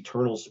through the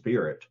eternal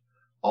Spirit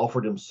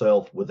offered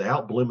himself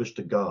without blemish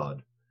to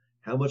God,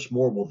 how much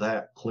more will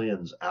that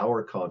cleanse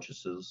our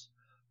consciences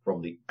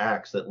from the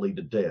acts that lead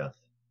to death,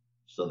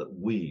 so that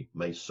we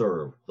may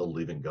serve the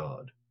living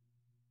God?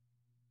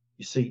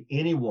 You see,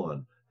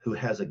 anyone who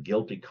has a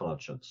guilty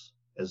conscience,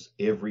 as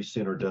every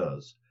sinner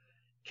does,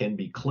 can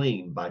be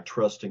cleaned by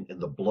trusting in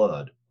the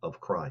blood of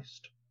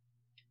Christ.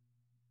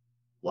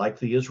 Like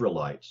the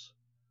Israelites,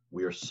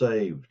 we are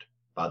saved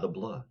by the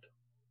blood.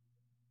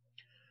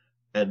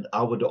 And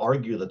I would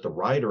argue that the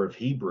writer of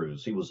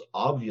Hebrews, he was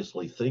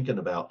obviously thinking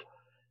about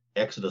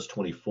Exodus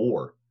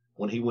 24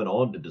 when he went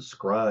on to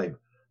describe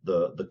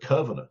the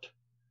covenant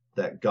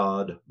that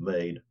God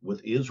made with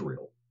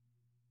Israel.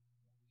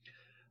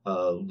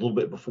 A little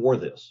bit before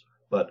this,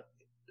 but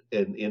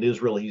in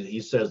Israel,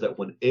 he says that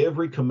when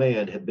every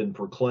command had been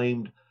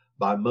proclaimed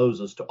by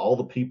Moses to all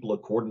the people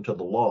according to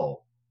the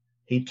law,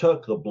 he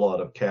took the blood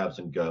of calves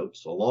and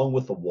goats, along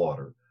with the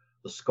water,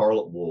 the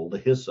scarlet wool, the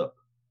hyssop,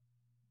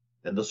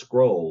 and the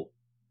scroll,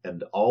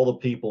 and all the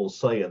people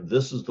saying,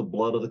 this is the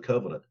blood of the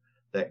covenant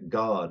that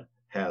God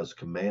has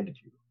commanded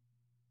you.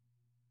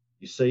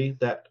 You see,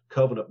 that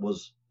covenant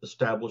was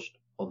established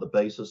on the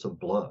basis of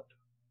blood.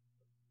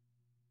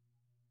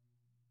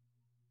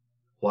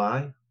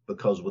 Why?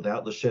 Because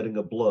without the shedding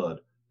of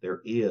blood,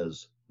 there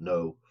is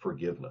no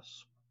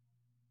forgiveness.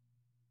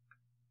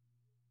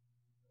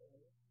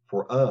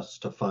 For us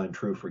to find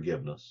true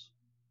forgiveness,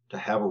 to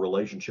have a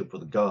relationship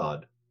with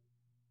God,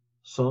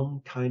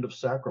 some kind of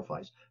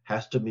sacrifice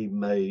has to be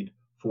made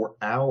for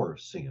our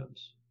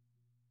sins.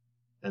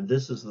 And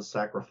this is the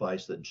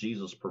sacrifice that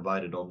Jesus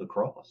provided on the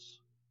cross.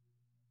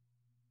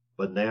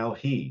 But now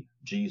he,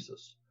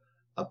 Jesus,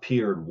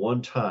 appeared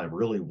one time,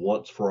 really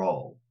once for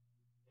all,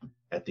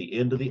 at the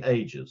end of the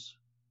ages,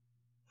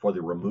 for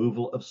the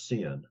removal of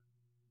sin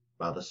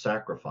by the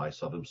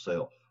sacrifice of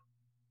himself.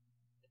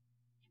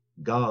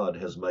 God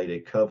has made a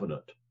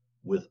covenant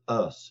with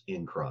us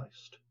in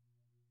Christ.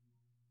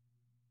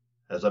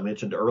 As I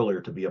mentioned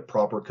earlier, to be a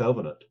proper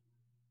covenant,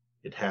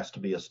 it has to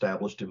be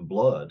established in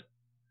blood,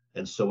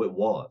 and so it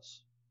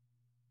was.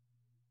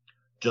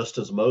 Just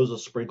as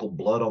Moses sprinkled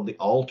blood on the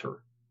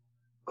altar,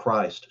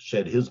 Christ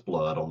shed his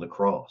blood on the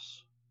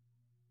cross.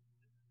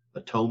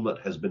 Atonement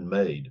has been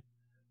made.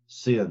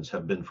 Sins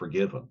have been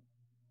forgiven.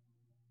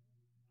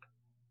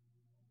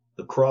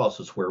 The cross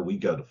is where we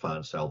go to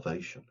find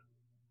salvation.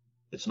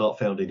 It's not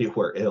found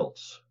anywhere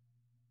else.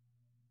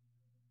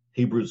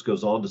 Hebrews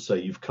goes on to say,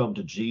 you've come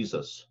to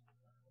Jesus,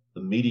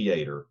 the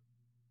mediator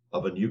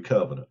of a new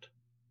covenant,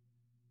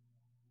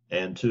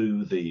 and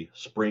to the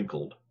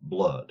sprinkled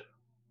blood.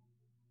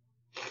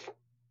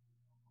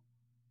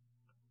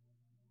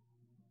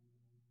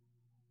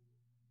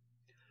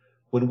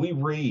 When we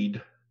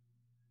read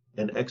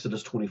in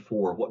Exodus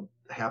 24 what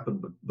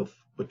happened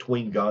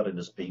between God and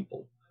his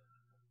people,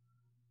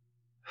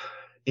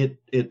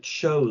 It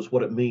shows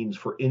what it means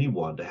for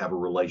anyone to have a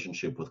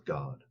relationship with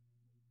God.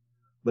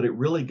 But it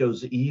really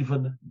goes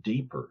even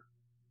deeper,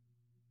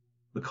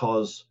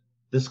 because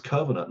this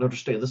covenant, and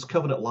understand, this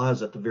covenant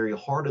lies at the very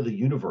heart of the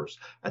universe,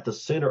 at the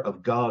center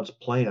of God's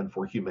plan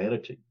for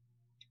humanity.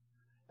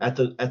 At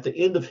the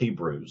end of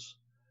Hebrews,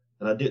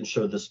 and I didn't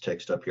show this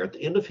text up here, at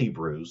the end of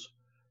Hebrews,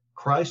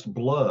 Christ's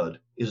blood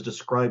is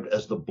described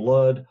as the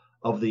blood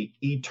of the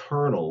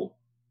eternal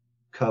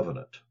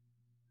covenant.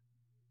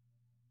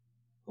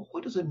 Well,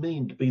 what does it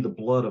mean to be the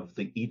blood of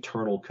the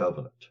eternal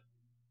covenant?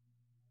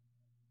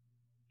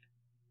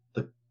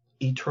 The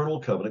eternal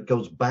covenant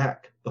goes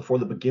back before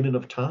the beginning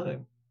of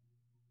time.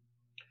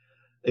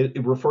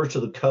 It refers to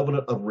the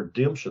covenant of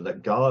redemption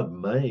that God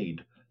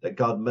made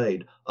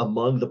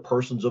among the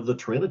persons of the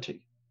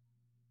Trinity.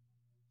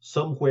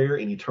 Somewhere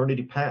in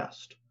eternity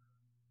past,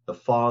 the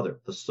Father,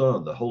 the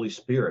Son, the Holy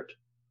Spirit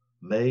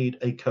made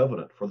a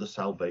covenant for the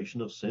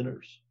salvation of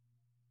sinners.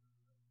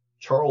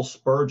 Charles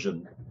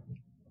Spurgeon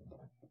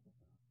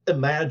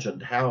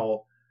imagined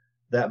how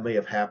that may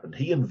have happened.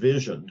 He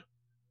envisioned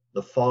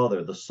the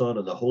Father, the Son,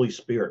 and the Holy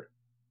Spirit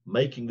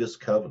making this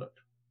covenant.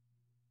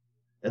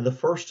 And the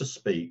first to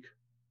speak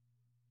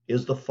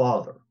is the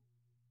Father.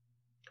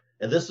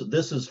 And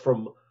this is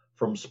from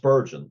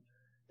Spurgeon,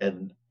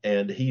 and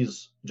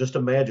he's just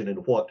imagining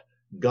what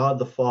God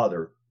the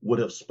Father would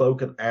have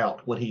spoken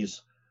out when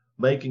he's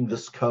making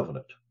this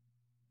covenant.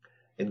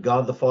 And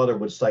God the Father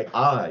would say,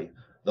 I,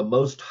 the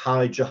Most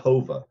High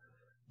Jehovah,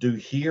 do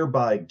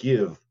hereby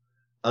give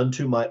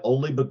unto my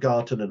only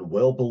begotten and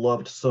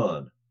well-beloved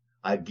Son,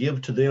 I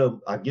give to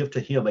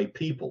him a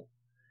people,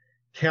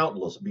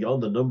 countless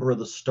beyond the number of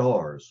the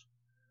stars,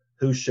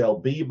 who shall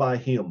be by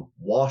him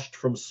washed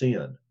from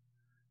sin,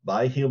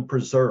 by him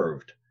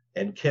preserved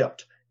and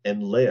kept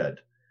and led,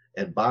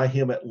 and by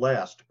him at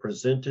last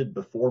presented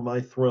before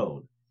my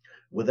throne,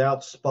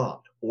 without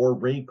spot or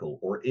wrinkle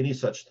or any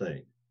such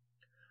thing.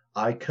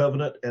 I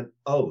covenant an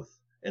oath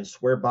and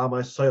swear by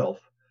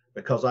myself,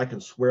 because I can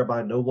swear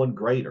by no one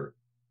greater,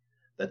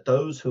 that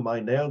those whom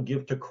I now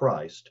give to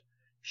Christ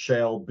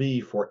shall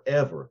be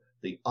forever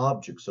the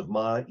objects of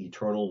my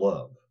eternal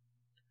love.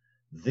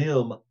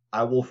 Them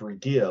I will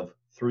forgive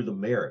through the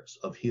merits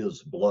of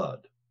his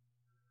blood.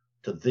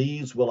 To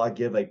these will I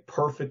give a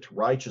perfect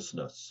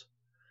righteousness.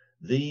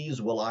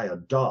 These will I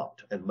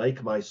adopt and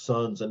make my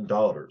sons and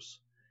daughters,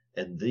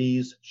 and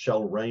these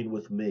shall reign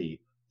with me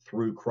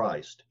through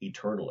Christ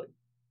eternally.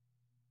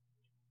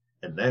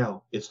 And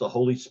now it's the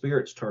Holy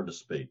Spirit's turn to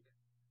speak.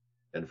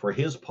 And for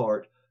his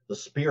part, the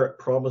Spirit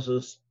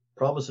promises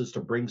to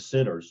bring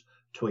sinners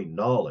to a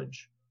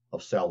knowledge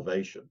of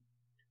salvation.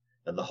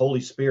 And the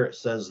Holy Spirit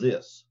says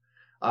this,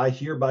 I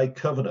hereby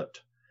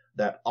covenant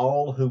that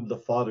all whom the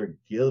Father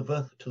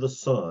giveth to the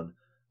Son,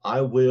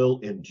 I will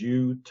in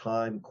due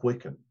time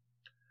quicken.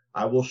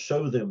 I will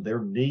show them their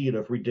need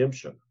of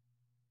redemption.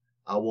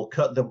 I will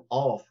cut them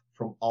off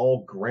from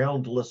all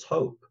groundless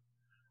hope.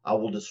 I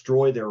will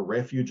destroy their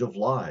refuge of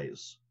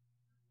lies.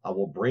 I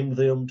will bring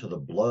them to the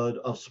blood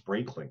of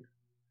sprinkling.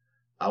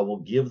 I will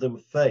give them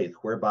faith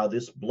whereby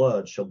this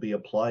blood shall be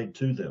applied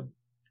to them.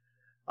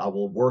 I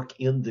will work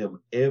in them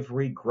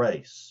every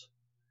grace.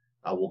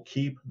 I will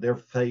keep their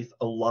faith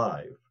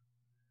alive.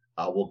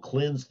 I will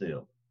cleanse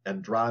them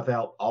and drive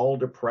out all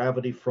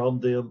depravity from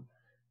them,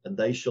 and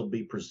they shall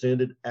be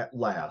presented at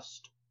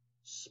last,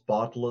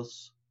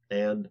 spotless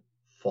and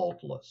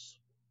faultless.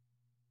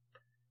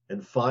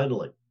 And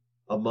finally,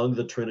 among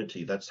the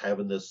Trinity that's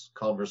having this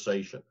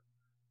conversation,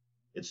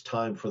 it's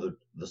time for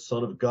the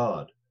Son of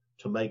God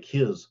to make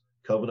his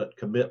covenant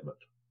commitment.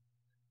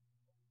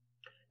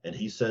 And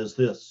he says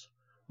this,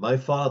 my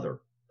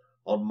Father,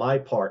 on my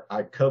part,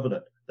 I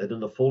covenant that in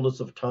the fullness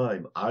of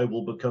time I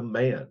will become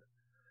man.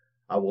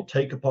 I will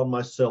take upon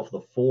myself the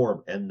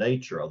form and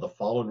nature of the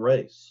fallen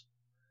race.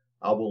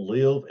 I will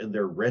live in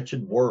their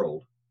wretched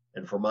world,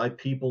 and for my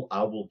people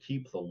I will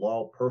keep the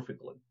law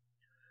perfectly.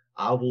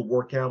 I will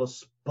work out a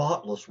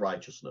spotless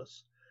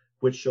righteousness,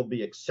 which shall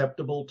be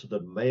acceptable to the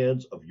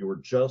demands of your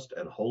just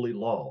and holy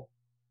law.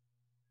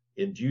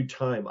 In due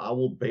time I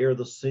will bear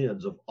the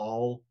sins of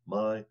all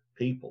my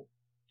people.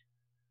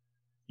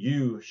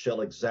 You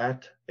shall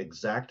exact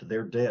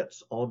their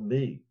debts on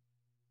me.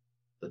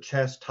 The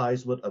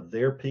chastisement of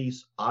their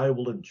peace I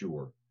will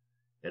endure,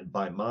 and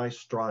by my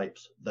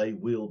stripes they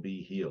will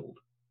be healed.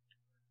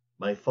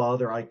 My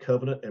Father, I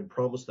covenant and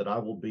promise that I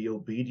will be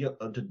obedient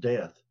unto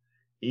death,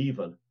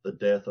 even the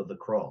death of the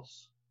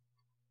cross.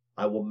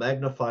 I will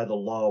magnify the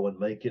law and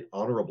make it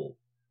honorable.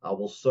 I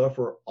will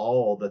suffer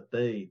all that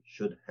they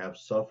should have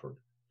suffered.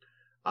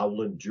 I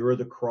will endure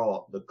the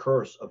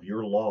curse of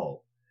your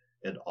law,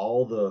 and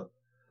all the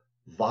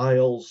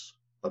vials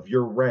of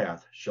your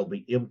wrath shall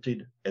be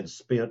emptied and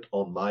spent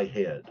on my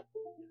head.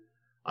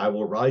 I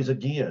will rise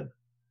again.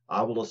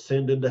 I will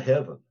ascend into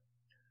heaven.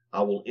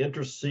 I will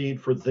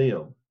intercede for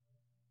them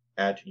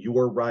at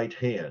your right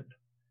hand,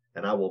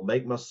 and I will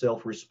make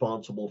myself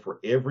responsible for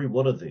every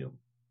one of them,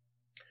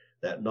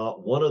 that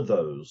not one of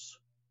those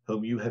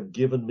whom you have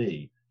given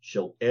me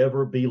shall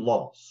ever be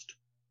lost,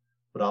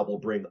 but I will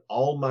bring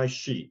all my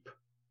sheep,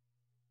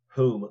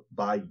 whom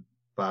by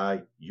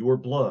your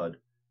blood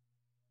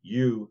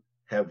you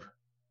have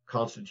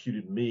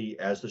constituted me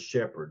as the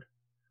shepherd.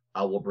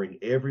 I will bring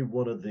every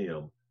one of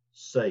them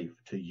safe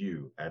to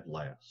you at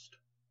last.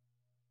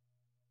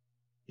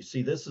 You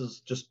see, this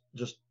is just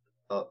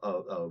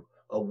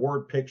a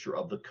word picture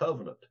of the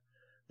covenant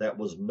that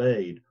was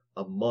made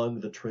among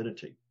the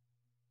Trinity,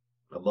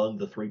 among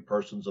the three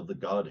persons of the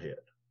Godhead.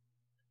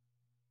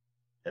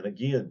 And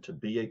again, to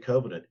be a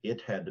covenant,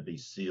 it had to be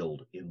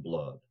sealed in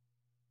blood.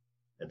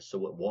 And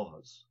so it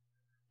was.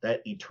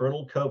 That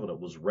eternal covenant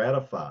was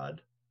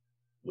ratified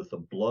with the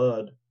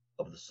blood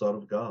of the Son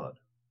of God.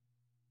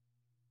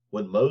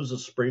 When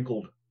Moses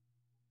sprinkled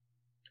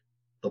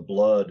the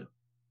blood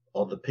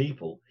on the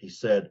people, he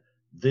said,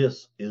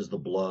 "This is the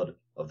blood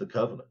of the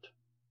covenant."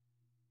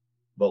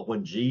 But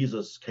when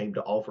Jesus came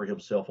to offer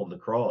himself on the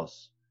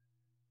cross,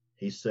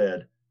 he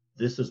said,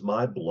 "This is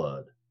my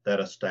blood that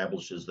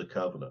establishes the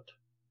covenant.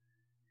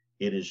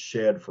 It is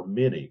shed for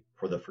many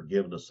for the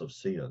forgiveness of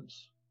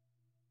sins."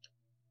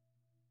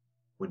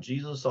 When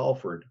Jesus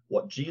offered,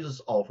 what Jesus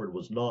offered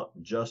was not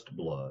just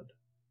blood,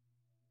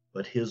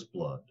 but his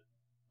blood,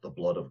 the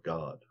blood of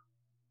God.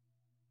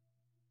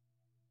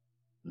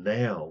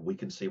 Now we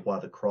can see why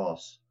the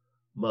cross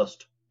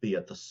must be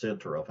at the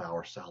center of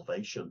our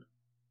salvation.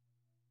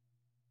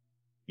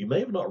 You may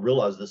have not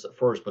realized this at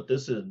first, but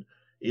this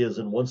is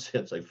in one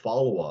sense a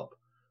follow-up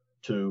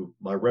to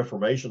my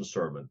Reformation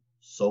sermon,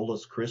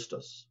 Solus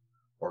Christus,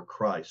 or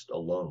Christ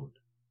alone.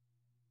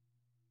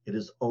 It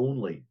is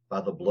only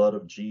by the blood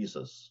of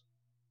Jesus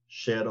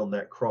shed on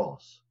that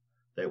cross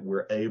that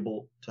we're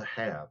able to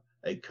have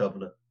a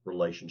covenant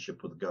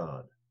relationship with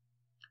God.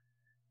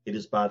 It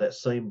is by that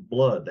same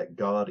blood that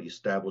God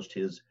established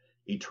his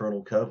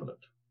eternal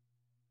covenant.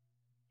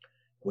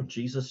 When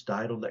Jesus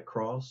died on that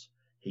cross,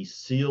 he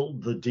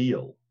sealed the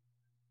deal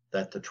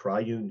that the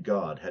triune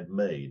God had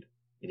made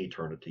in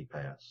eternity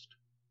past.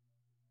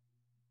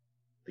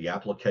 The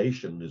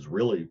application is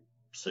really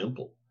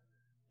simple.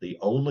 The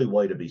only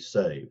way to be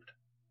saved,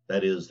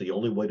 that is, the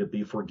only way to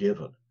be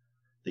forgiven,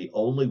 the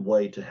only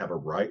way to have a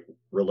right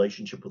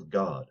relationship with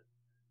God,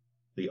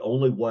 the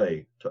only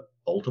way to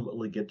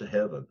ultimately get to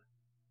heaven,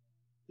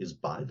 is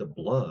by the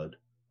blood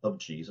of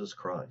Jesus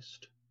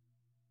Christ.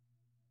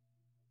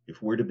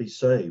 If we're to be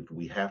saved,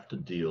 we have to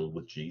deal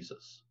with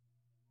Jesus.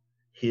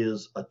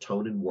 His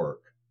atoning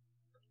work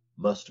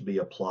must be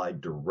applied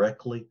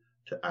directly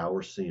to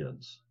our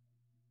sins.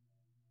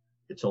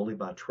 It's only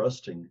by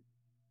trusting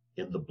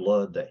in the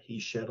blood that he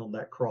shed on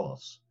that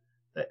cross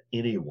that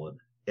anyone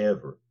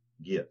ever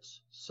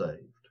gets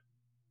saved.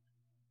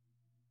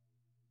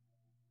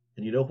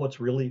 And you know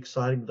what's really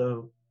exciting,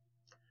 though?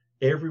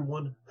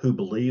 Everyone who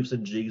believes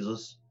in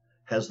Jesus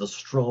has the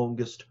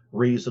strongest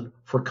reason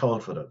for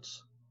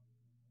confidence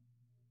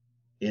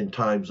in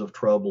times of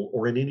trouble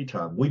or in any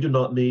time. We do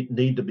not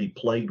need to be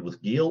plagued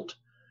with guilt,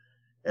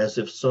 as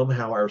if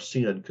somehow our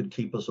sin could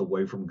keep us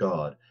away from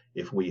God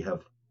if we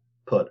have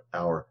put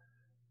our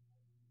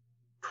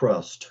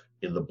trust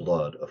in the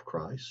blood of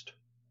Christ.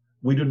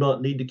 We do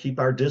not need to keep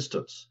our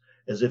distance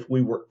as if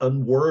we were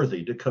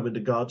unworthy to come into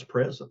God's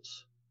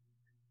presence.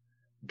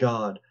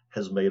 God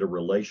has made a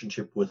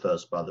relationship with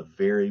us by the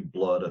very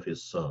blood of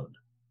his Son.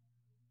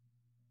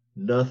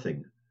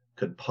 Nothing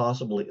could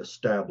possibly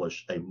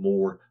establish a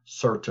more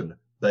certain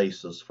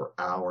basis for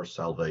our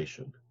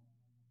salvation.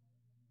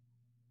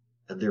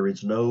 And there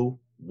is no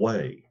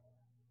way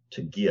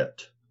to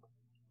get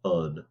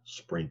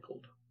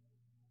unsprinkled.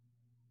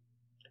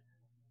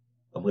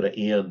 I'm going to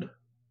end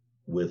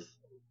with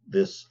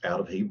this out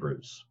of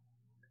Hebrews.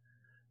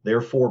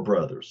 Therefore,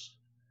 brothers,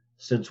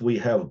 since we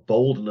have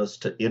boldness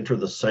to enter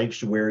the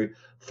sanctuary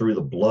through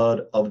the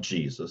blood of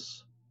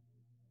Jesus,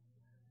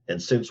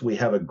 and since we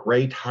have a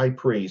great high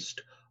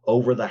priest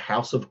over the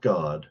house of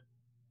God,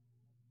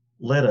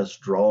 let us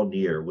draw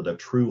near with a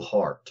true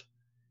heart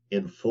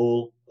in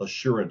full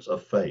assurance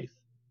of faith.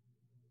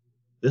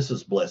 This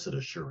is blessed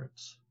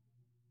assurance.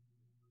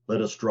 Let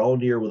us draw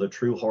near with a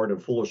true heart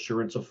and full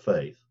assurance of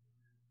faith,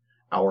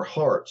 our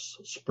hearts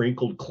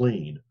sprinkled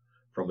clean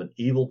from an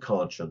evil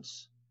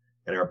conscience,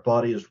 and our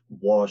bodies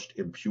washed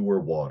in pure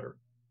water.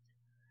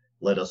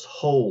 Let us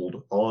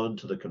hold on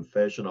to the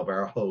confession of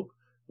our hope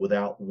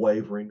without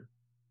wavering,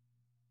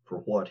 for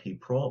what he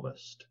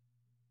promised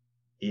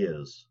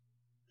is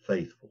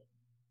faithful.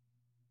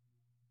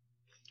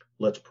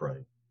 Let's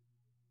pray.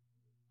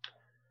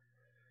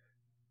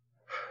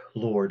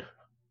 Lord,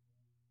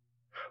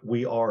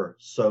 we are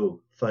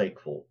so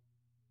thankful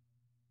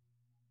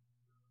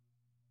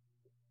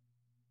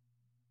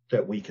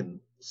that we can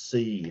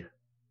see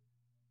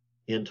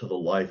into the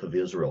life of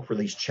Israel, for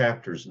these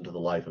chapters into the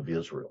life of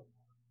Israel.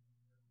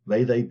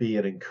 May they be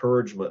an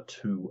encouragement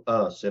to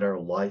us in our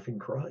life in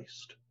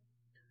Christ.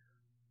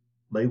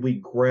 May we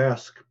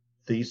grasp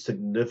the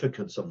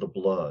significance of the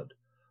blood,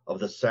 of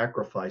the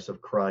sacrifice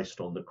of Christ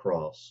on the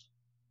cross,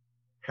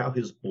 how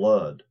his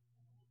blood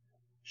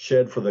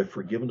shed for the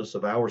forgiveness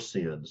of our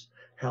sins,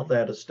 how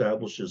that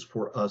establishes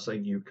for us a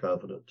new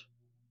covenant.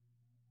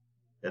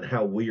 and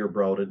how we are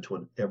brought into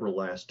an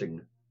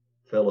everlasting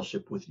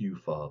fellowship with you,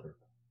 Father.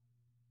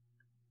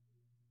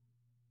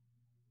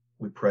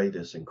 We pray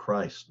this in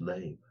Christ's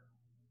name.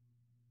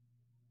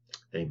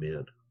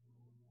 Amen.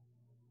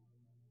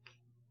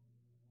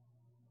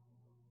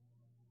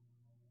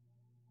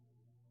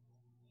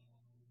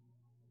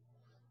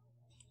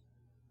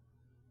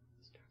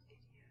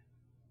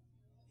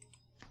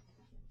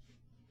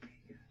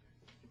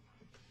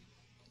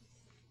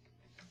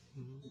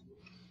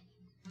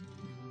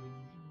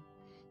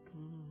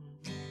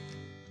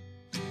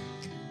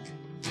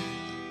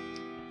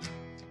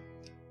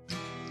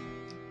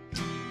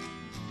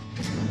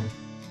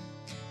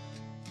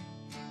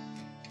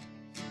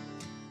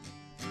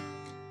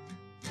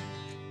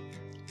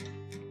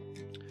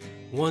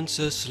 Once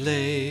a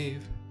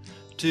slave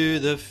to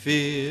the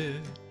fear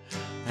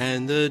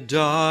and the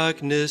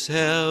darkness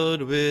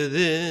held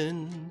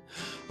within.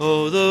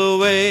 Oh, the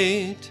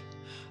weight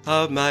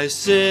of my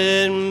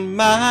sin,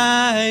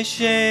 my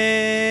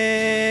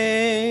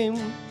shame.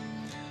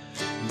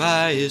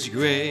 By His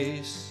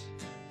grace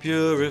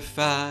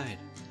purified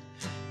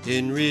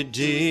in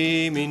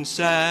redeeming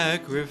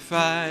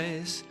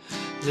sacrifice,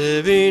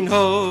 living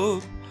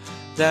hope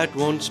that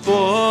won't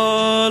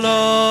spoil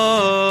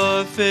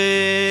or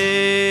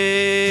fade.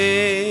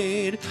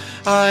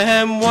 I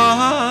am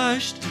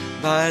washed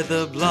by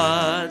the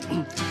blood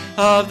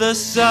of the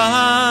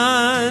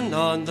Son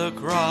on the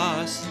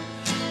cross.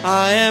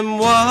 I am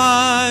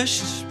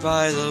washed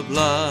by the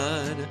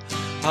blood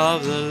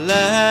of the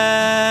Lamb.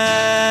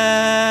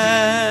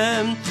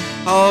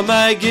 All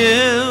my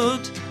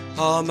guilt,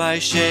 all my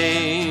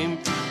shame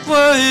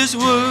were His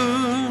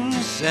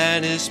wounds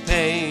and His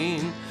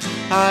pain.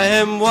 I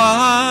am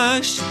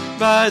washed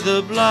by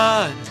the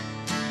blood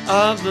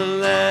of the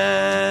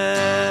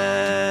Lamb.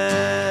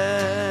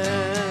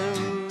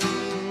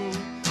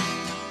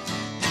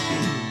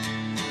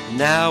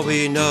 Now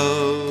we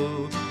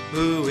know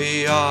who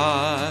we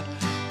are,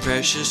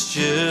 precious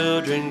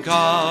children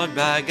called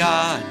by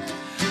God.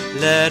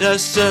 Let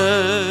us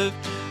serve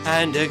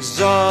and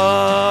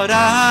exalt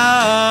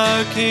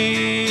our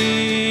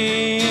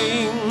King.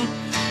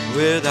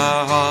 With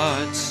our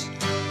hearts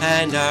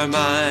and our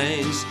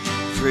minds,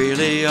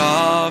 freely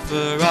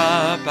offer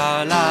up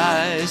our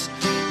lives.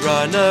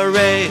 Run a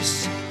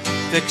race,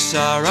 fix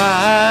our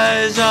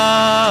eyes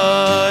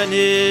on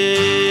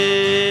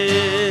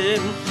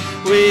Him.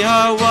 We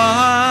are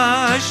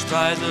washed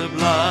by the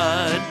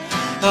blood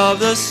of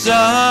the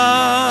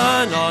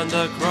Son on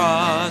the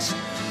cross.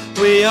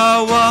 We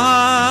are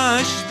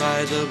washed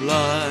by the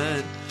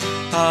blood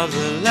of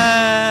the Lamb.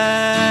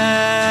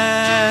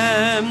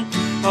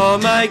 All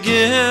my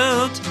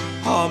guilt,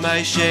 all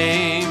my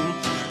shame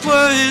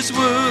were His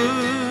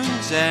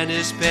wounds and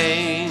His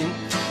pain.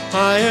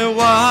 I am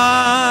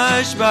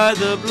washed by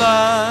the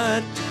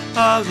blood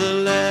of the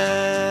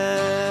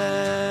Lamb.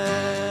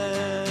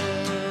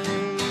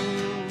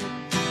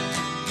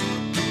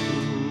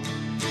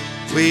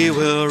 We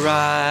will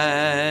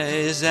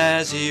rise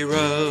as He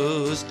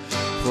rose,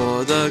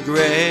 for the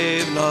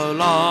grave no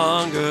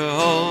longer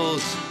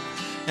holds.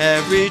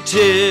 Every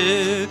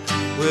tear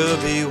will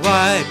be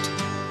wiped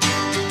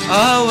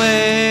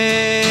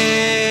away,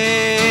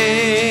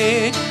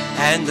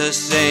 and the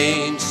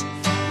saints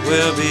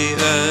will be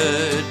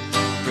heard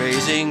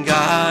praising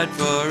God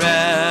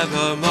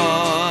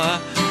forevermore,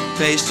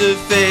 face to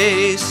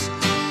face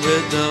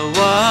with the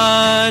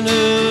one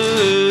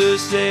who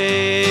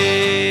saves.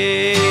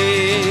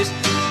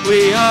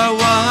 We are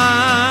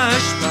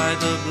washed by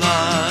the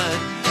blood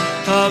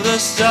of the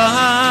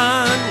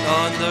Son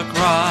on the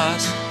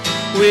cross.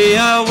 We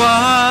are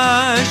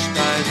washed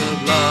by the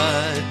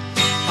blood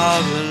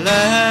of the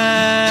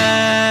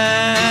Lamb.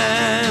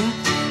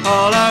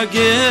 All our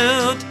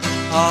guilt,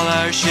 all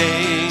our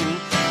shame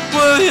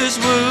were His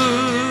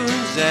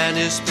wounds and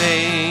His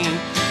pain.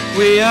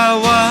 We are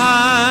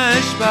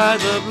washed by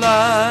the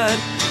blood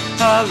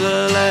of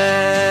the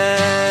Lamb.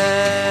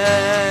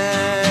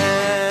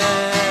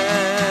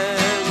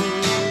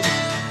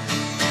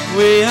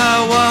 We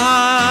are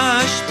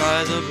washed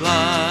by the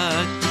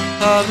blood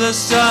of the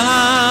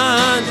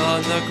Son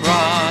on the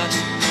cross.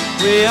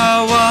 We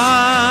are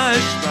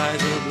washed by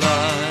the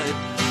blood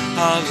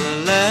of the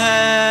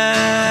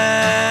Lamb.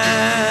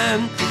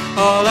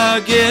 All our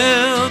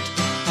guilt,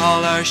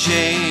 all our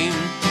shame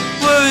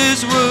were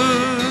His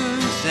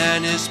wounds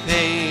and His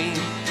pain.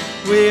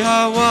 We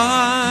are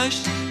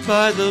washed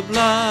by the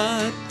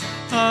blood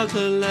of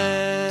the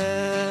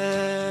Lamb.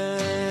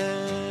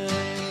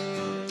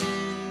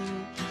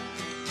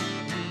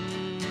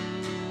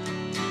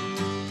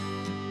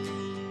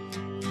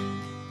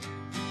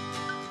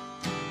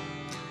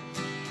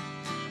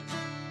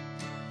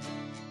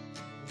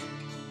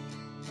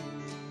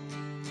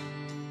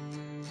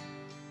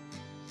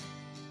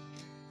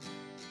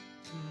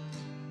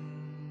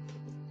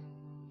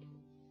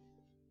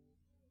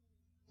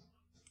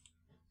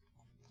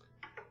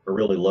 I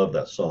really love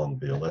that song,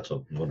 Bill. That's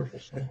a wonderful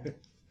song.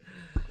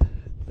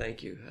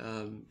 Thank you.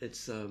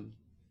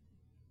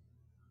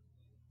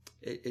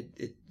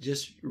 it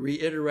just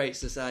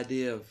reiterates this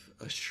idea of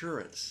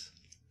assurance.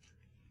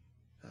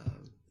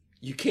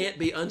 You can't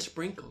be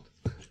unsprinkled.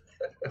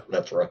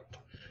 That's right.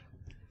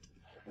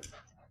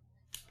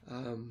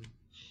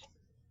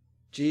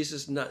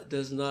 Jesus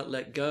does not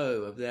let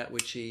go of that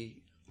which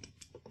he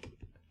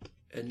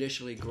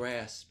initially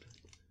grasped.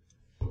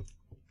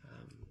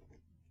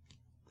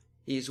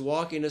 He's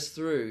walking us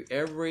through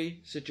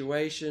every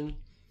situation,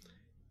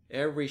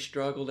 every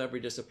struggle, every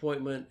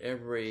disappointment,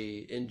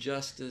 every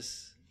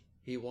injustice.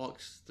 He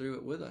walks through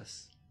it with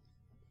us.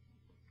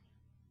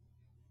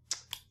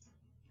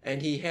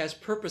 And he has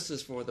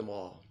purposes for them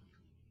all.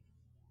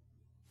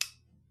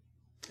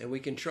 And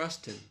we can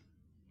trust him.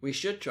 We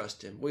should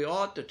trust him. We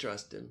ought to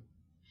trust him.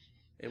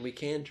 And we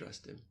can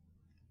trust him.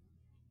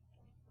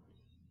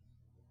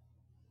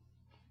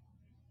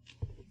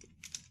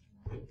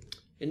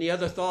 Any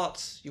other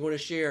thoughts you want to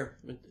share?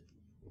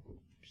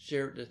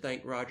 Share to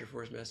thank Roger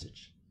for his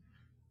message.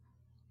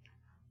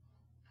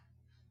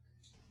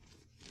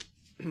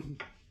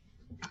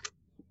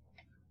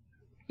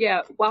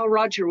 Yeah, while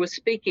Roger was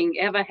speaking,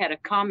 Eva had a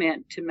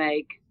comment to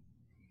make.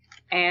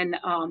 And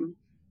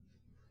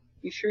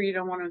you sure you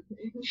don't want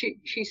to?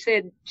 She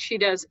said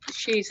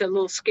she's a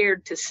little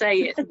scared to say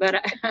it,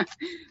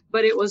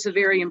 but it was a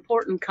very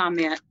important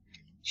comment.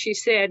 She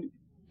said,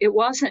 it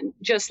wasn't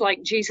just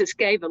like Jesus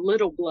gave a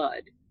little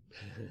blood.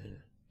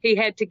 He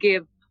had to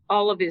give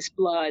all of his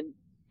blood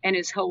and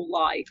his whole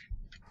life.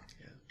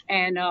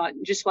 And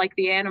just like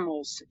the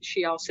animals,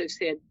 she also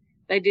said,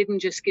 they didn't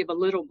just give a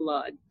little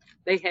blood.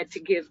 They had to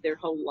give their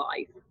whole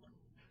life.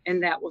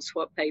 And that was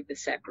what paid the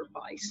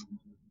sacrifice.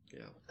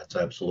 Yeah. That's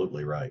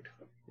absolutely right.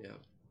 Yeah.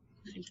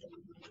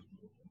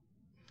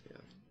 Yeah.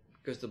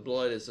 Because the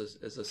blood is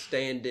a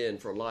stand-in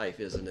for life,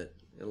 isn't it?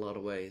 In a lot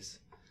of ways.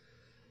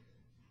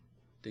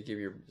 To give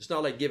it's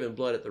not like giving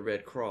blood at the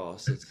Red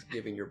Cross. It's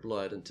giving your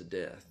blood unto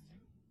death.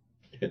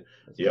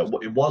 Yeah,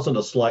 it wasn't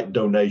a slight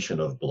donation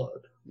of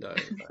blood. No, right.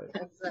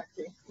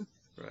 Exactly.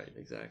 Right,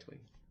 exactly.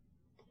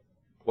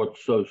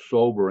 What's so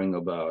sobering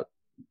about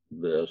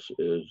this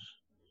is,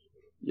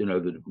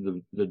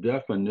 the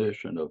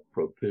definition of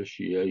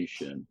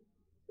propitiation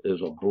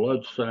is a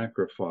blood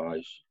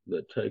sacrifice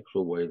that takes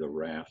away the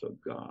wrath of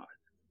God.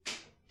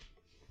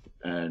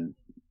 And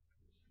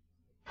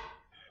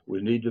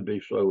we need to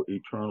be so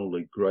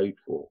eternally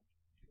grateful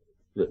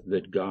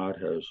that God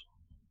has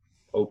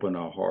opened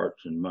our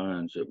hearts and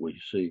minds that we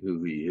see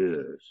who he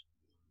is.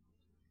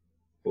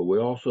 But we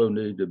also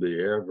need to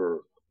be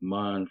ever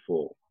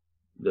mindful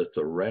that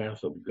the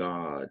wrath of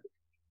God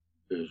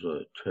is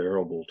a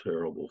terrible,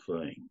 terrible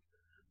thing.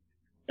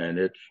 And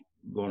it's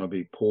going to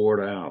be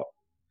poured out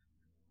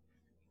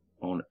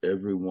on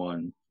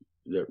everyone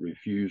that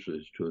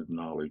refuses to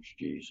acknowledge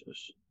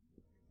Jesus.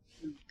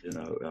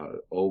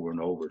 Over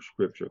and over,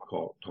 Scripture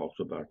talks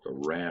about the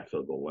wrath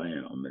of the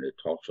Lamb, and it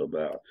talks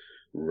about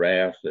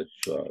wrath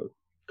that's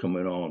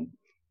coming on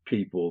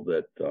people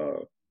that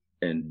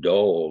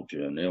indulge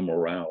in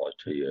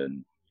immorality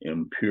and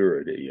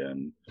impurity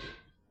and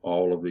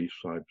all of these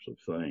types of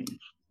things.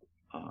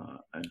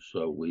 And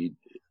so we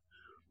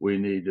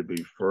need to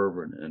be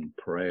fervent in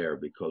prayer,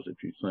 because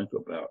if you think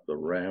about the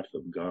wrath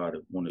of God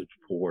when it's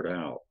poured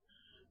out,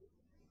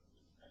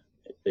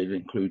 it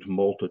includes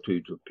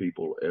multitudes of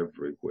people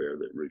everywhere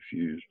that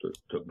refuse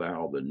to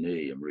bow the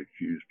knee and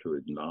refuse to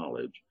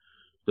acknowledge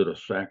that a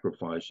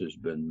sacrifice has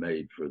been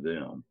made for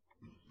them.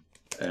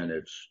 And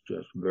it's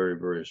just very,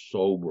 very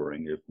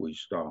sobering if we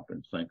stop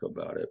and think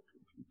about it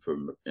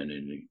in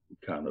any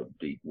kind of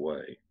deep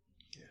way.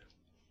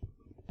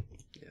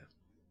 Yeah.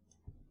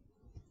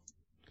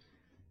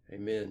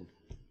 Amen.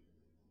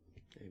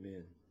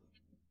 Amen.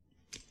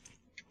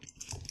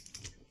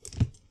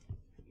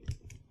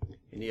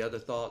 Any other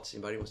thoughts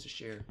anybody wants to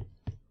share?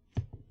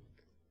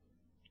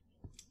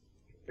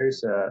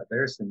 There's a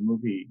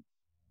movie.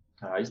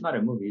 It's not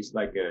a movie. It's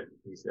like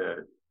it's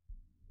a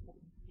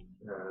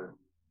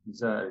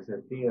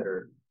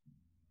theater.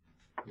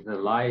 It's a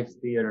live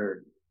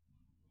theater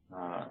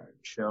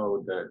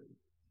show that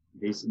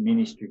this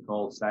ministry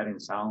called Sight and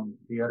Sound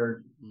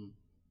Theater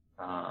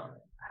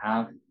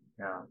have.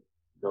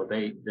 So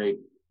they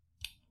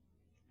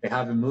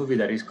have a movie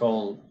that is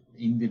called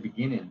In the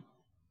Beginning.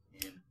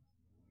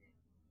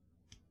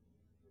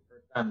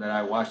 Time that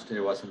I watched it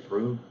was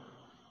improved,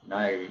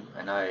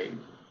 and I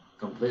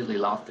completely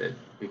loved it,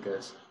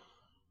 because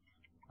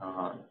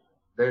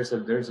there's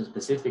a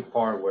specific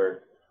part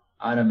where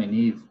Adam and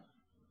Eve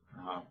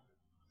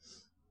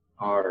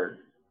are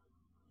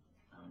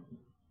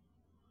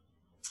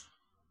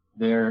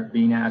they're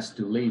being asked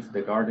to leave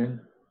the garden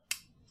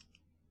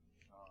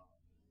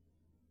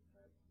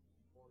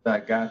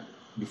that God,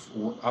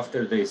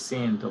 after they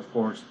sinned, of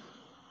course,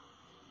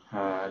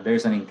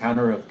 there's an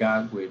encounter of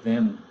God with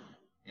them.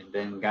 And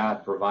then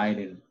God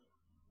providing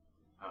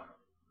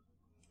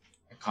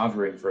a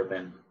covering for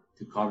them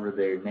to cover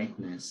their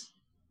nakedness,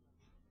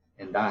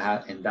 and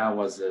that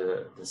was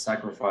the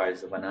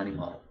sacrifice of an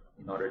animal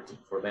in order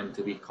for them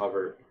to be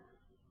covered,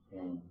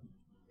 and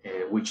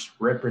which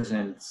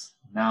represents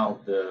now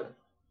the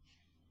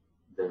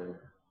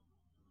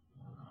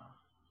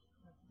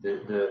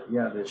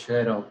the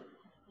shed of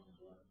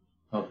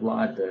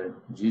blood that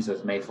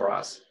Jesus made for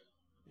us.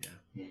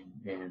 Yeah.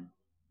 And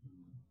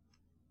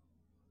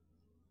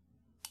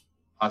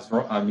as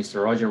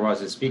Mr. Roger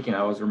was speaking,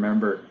 I was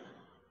remember,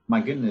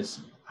 my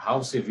goodness,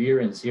 how severe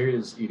and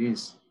serious it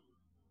is,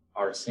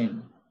 our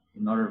sin.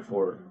 In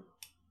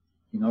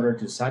order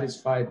to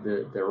satisfy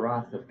the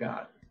wrath of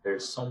God,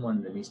 there's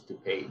someone that needs to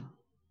pay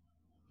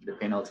the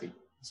penalty,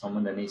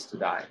 someone that needs to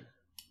die.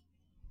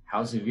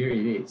 How severe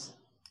it is.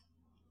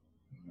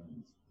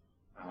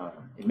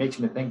 It makes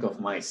me think of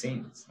my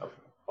sins,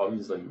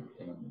 obviously,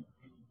 and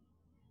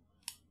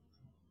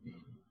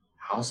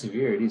how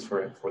severe it is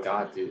for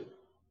God to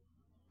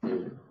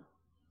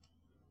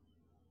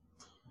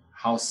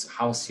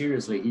how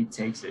seriously He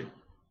takes it,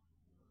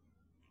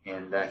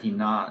 and that He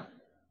not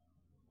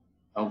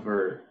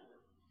over,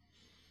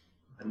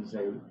 how do you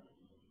say,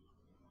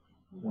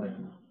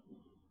 when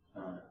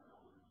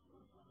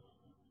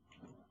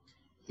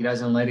He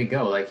doesn't let it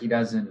go, like He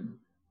doesn't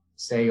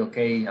say,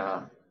 okay,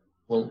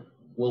 we'll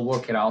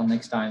work it out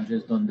next time,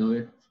 just don't do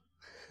it.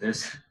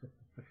 There's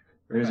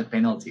a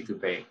penalty to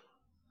pay.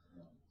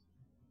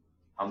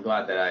 I'm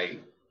glad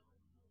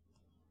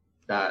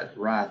that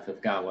wrath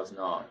of God was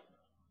not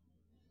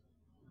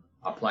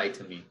applied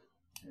to me,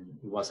 and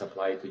it was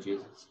applied to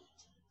Jesus.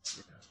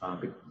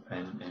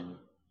 And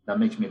that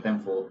makes me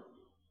thankful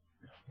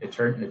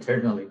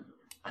eternally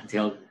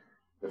until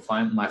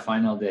my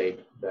final day,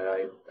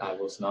 that I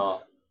was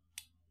not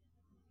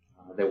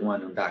the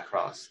one on that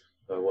cross,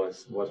 but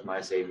was my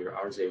Savior,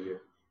 our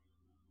Savior.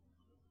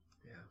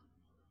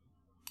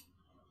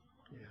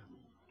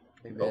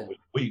 Amen.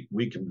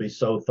 We can be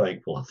so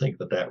thankful. I think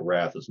that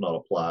wrath is not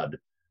applied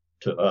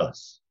to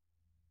us.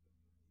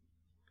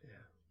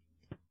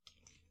 Yeah.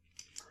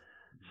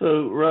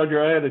 So,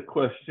 Roger, I had a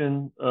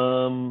question.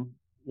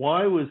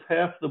 Why was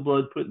half the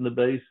blood put in the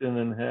basin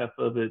and half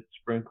of it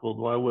sprinkled?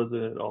 Why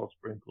wasn't it all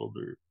sprinkled?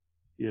 Or do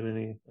you have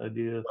any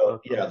idea? Well,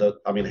 yeah,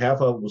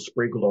 half of it was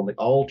sprinkled on the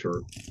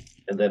altar,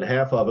 and then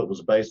half of it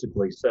was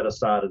basically set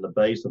aside in the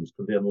basins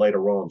to then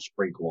later on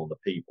sprinkle on the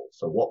people.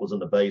 So what was in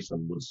the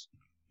basin was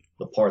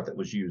the part that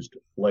was used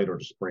later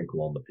to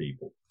sprinkle on the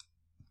people.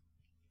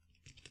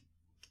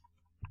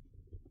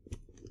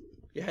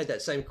 You had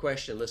that same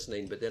question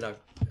listening, but then I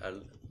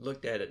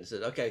looked at it and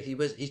said, okay,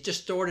 he's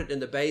just stored it in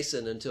the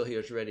basin until he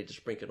was ready to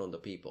sprinkle it on the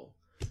people.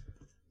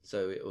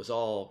 So it was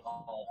all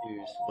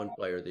used one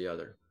way or the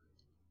other.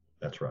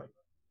 That's right.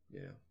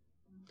 Yeah.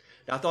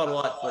 I thought a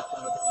lot, but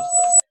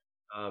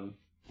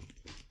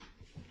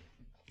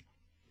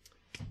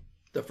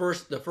the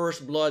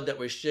first blood that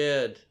was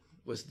shed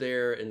was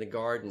there in the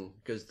garden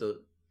because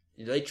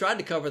they tried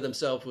to cover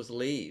themselves with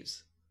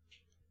leaves.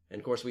 And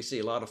of course, we see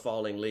a lot of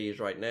falling leaves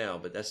right now,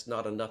 but that's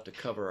not enough to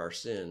cover our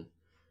sin.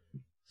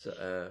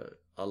 So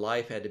a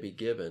life had to be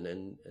given,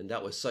 and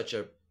that was such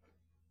a.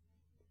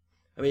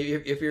 I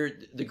mean, if you're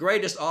the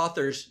greatest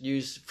authors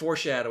use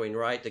foreshadowing,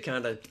 right, to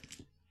kind of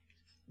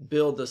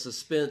build the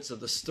suspense of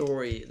the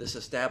story, this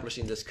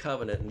establishing this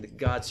covenant, and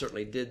God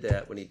certainly did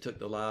that when He took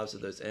the lives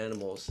of those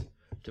animals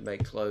to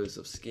make clothes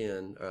of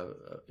skin,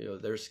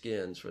 their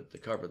skins to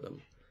cover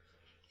them.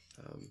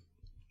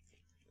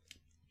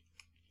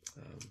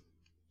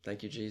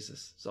 Thank you,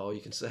 Jesus. That's all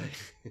you can say.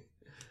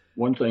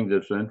 One thing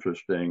that's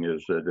interesting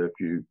is that if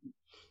you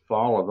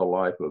follow the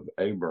life of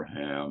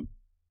Abraham,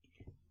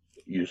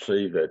 you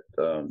see that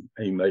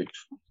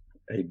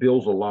he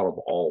builds a lot of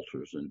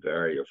altars in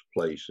various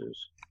places.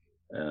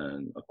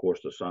 And of course,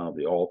 the sign of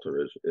the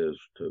altar is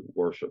to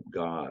worship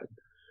God.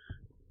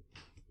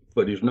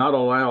 But he's not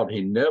allowed,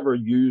 he never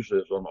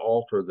uses an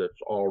altar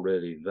that's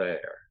already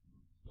there,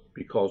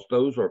 because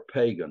those are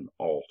pagan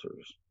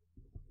altars.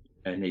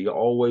 And he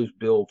always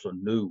builds a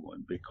new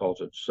one because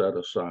it's set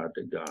aside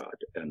to God,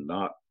 and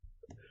not,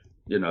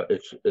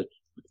 it's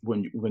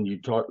when you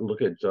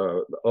look at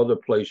other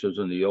places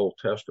in the Old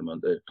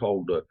Testament, they're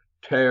told to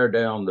tear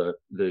down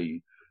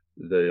the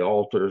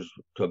altars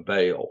to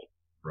Baal,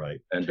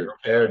 right, and to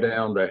tear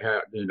down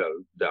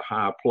the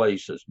high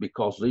places,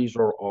 because these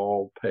are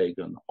all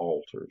pagan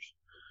altars,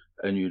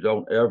 and you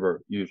don't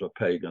ever use a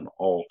pagan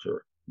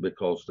altar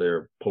because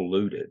they're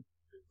polluted.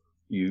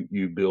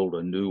 You build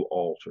a new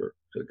altar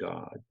to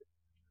God.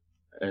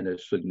 And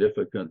it's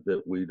significant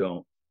that we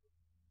don't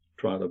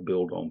try to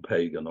build on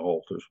pagan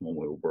altars when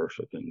we're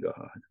worshiping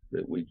God,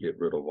 that we get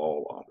rid of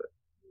all of it.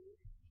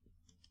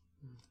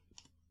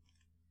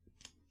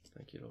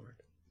 Thank you, Lord.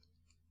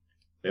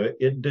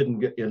 It didn't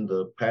get in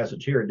the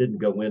passage here, it didn't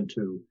go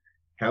into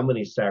how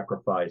many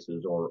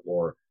sacrifices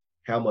or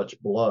how much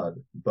blood,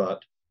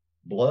 but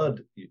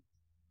blood,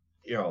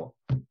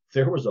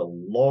 there was a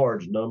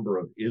large number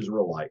of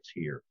Israelites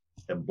here,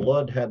 and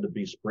blood had to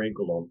be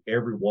sprinkled on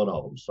every one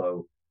of them.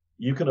 So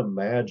you can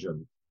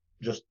imagine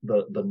just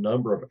the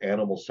number of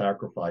animal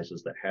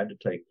sacrifices that had to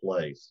take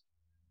place,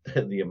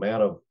 and the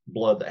amount of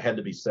blood that had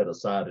to be set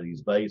aside in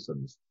these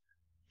basins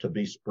to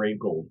be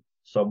sprinkled,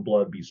 some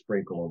blood be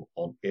sprinkled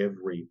on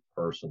every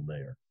person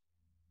there.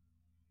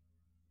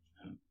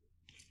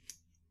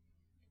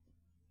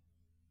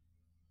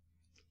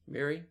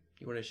 Mary,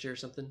 you want to share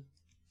something?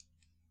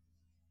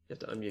 have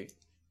to unmute.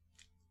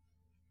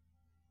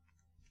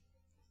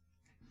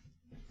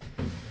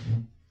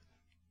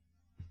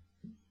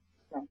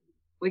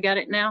 We got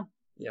it now?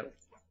 Yep.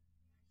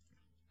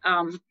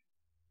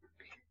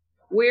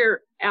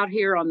 We're out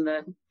here on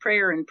the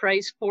prayer and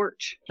praise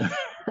porch.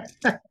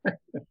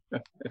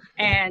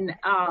 And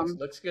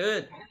Looks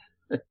good.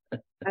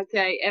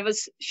 okay,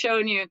 Eva's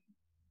showing you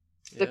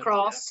the Yep.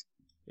 cross.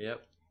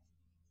 Yep.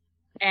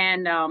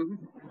 And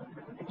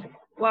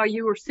while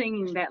you were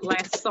singing that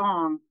last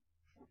song,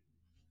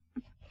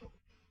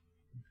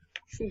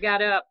 she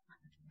got up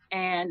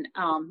and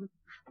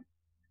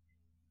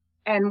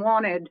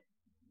wanted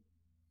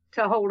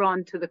to hold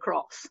on to the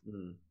cross.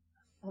 Mm.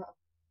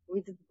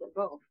 We did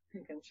both.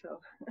 You can show.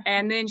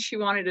 And then she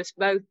wanted us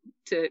both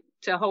to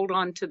hold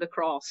on to the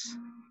cross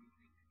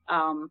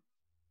by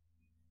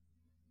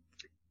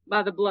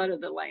the blood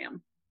of the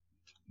Lamb.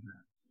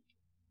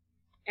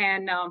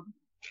 And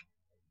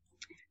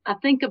I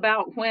think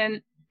about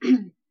when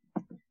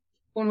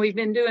we've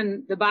been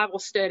doing the Bible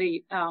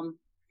study,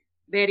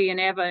 Betty and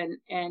Eva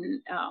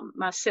and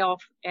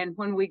myself, and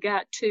when we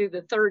got to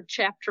the 3rd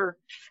chapter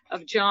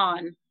of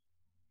John,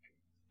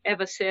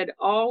 Eva said,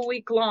 all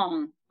week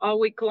long,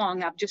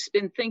 I've just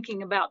been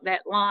thinking about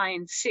that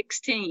line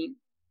 16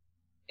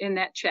 in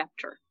that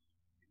chapter.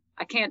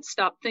 I can't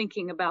stop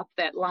thinking about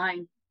that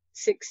line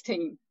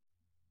 16.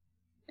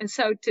 And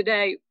so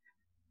today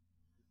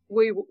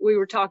we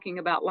were talking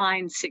about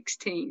line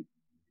 16,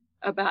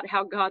 about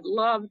how God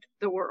loved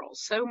the world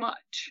so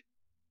much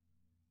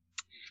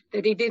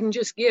that he didn't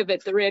just give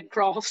it the Red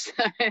Cross.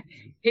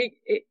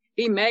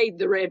 he made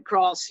the Red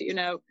Cross, you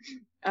know,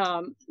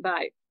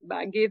 by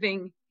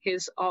giving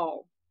his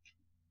all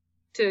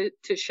to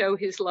show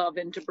his love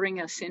and to bring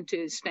us into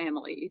his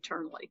family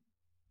eternally.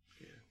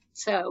 Yeah.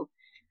 So,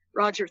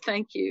 Roger,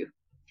 thank you.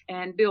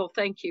 And Bill,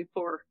 thank you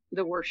for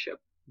the worship.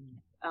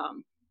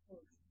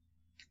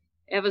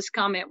 Eva's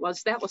comment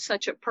was, that was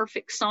such a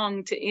perfect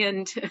song to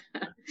end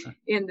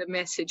the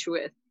message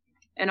with,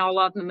 and all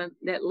of them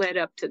that led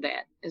up to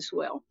that as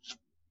well.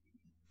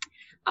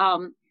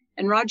 And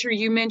Roger,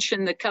 you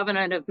mentioned the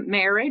covenant of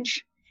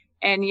marriage,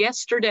 and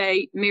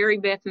yesterday Mary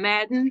Beth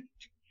Madden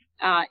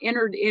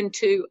entered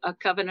into a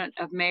covenant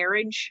of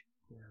marriage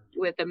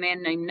with a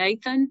man named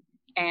Nathan.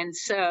 And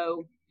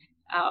so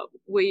I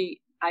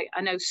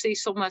know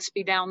Cecil must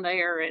be down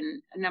there,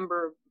 and a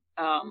number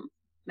of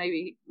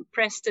maybe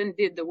Preston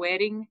did the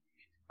wedding.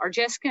 Are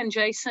Jessica and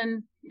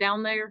Jason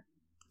down there?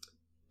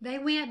 They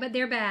went, but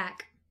they're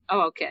back.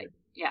 Oh, okay.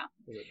 Yeah.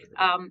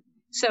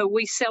 So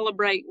we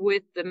celebrate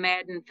with the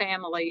Madden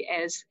family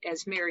as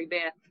Mary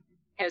Beth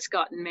has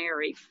gotten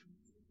married.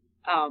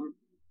 And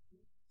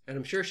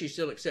I'm sure she's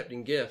still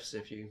accepting gifts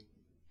if you.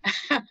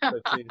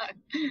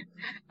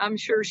 I'm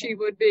sure she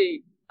would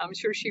be.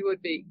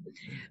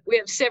 We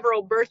have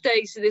several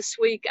birthdays this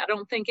week. I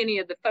don't think any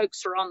of the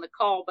folks are on the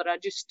call, but I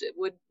just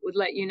would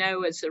let you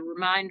know as a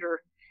reminder.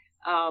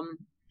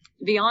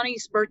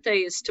 Vianney's birthday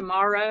is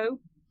tomorrow.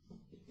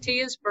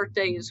 Tia's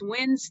birthday is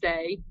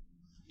Wednesday.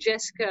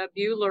 Jessica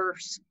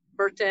Bueller's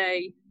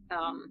birthday,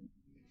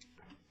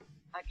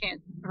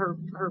 her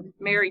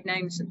married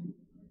name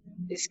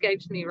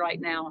escapes me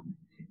right now,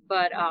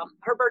 but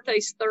her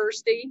birthday's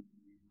Thursday.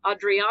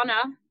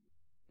 Adriana,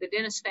 the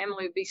Dennis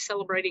family will be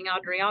celebrating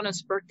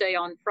Adriana's birthday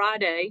on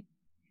Friday,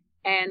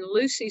 and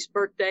Lucy's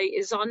birthday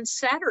is on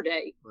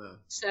Saturday. Wow.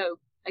 So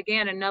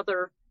again,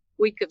 another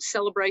week of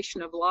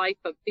celebration of life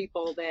of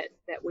people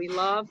that we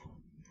love.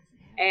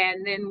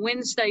 And then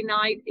Wednesday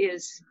night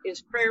is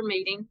prayer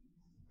meeting.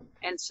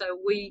 And so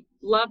we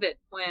love it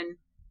when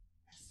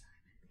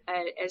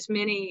as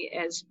many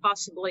as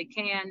possibly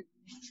can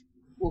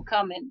will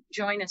come and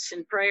join us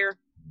in prayer.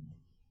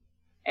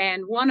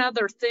 And one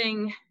other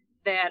thing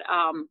that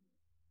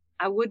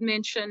I would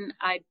mention,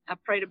 I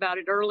prayed about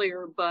it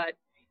earlier, but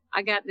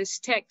I got this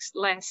text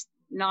last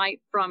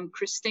night from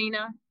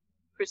Christina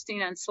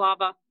and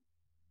Slava.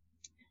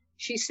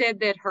 She said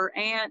that her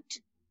aunt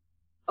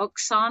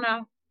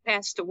Oksana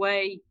passed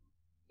away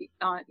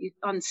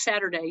on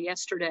Saturday,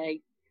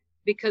 yesterday,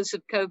 because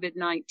of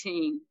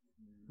COVID-19.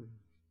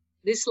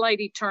 This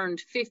lady turned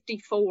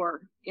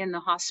 54 in the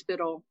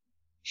hospital.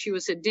 She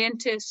was a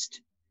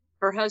dentist.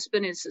 Her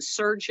husband is a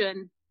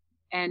surgeon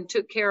and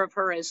took care of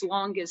her as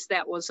long as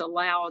that was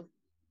allowed.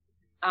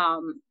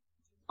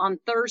 On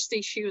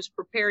Thursday, she was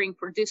preparing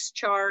for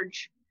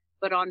discharge,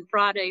 but on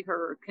Friday,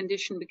 her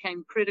condition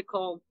became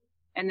critical.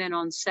 And then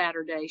on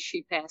Saturday,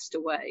 she passed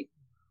away.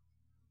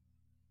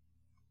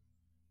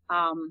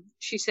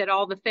 She said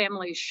all the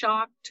family is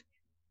shocked.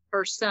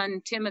 Her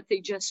son,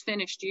 Timothy, just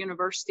finished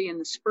university in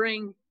the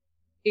spring.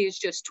 He is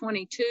just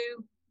 22.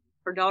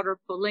 Her daughter,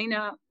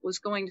 Paulina, was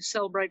going to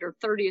celebrate her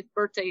 30th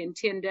birthday in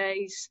 10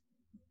 days.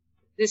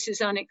 This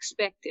is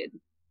unexpected.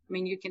 I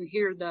mean, you can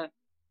hear the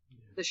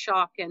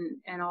shock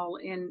and all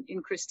in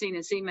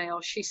Christina's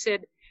email. She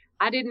said,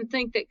 I didn't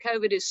think that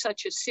COVID is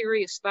such a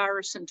serious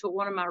virus until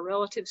one of my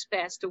relatives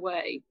passed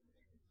away.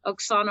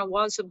 Oksana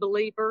was a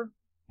believer.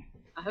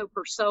 I hope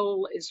her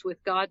soul is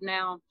with God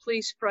now.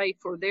 Please pray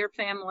for their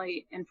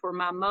family and for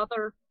my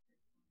mother,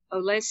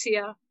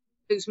 Olesia,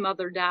 whose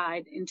mother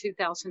died in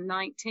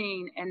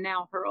 2019, and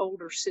now her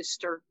older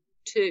sister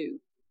too.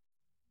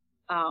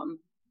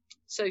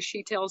 So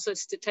she tells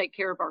us to take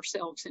care of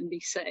ourselves and be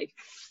safe.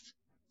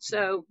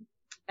 So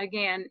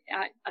again,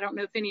 I don't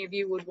know if any of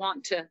you would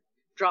want to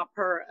drop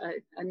her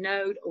a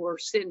note or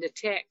send a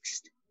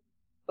text,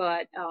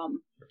 but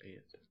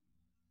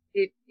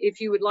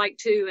if you would like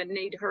to and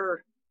need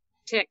her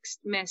text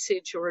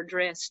message or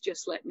address,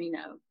 just let me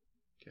know.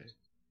 Okay.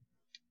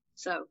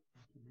 So.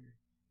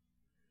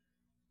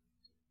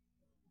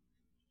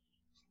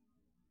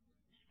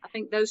 I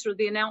think those are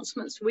the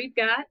announcements we've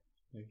got.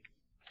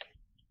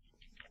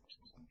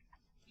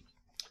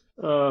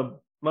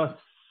 My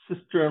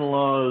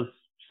sister-in-law's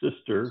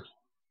sister,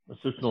 my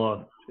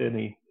sister-in-law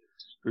Penny,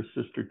 her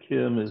sister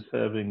Kim is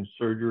having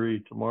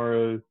surgery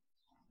tomorrow,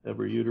 have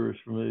her uterus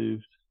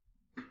removed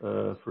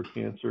for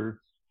cancer.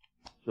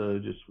 So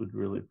just would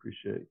really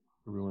appreciate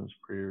everyone's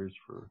prayers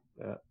for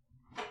that.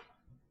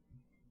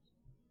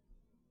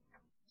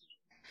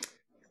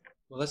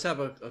 Well, let's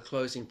have a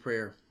closing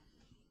prayer.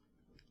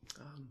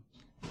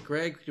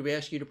 Greg, do we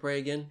ask you to pray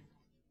again?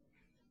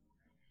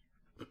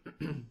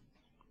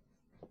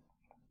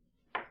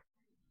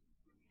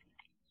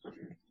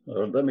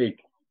 Let me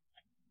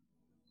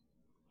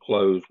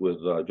close with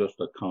just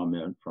a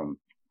comment from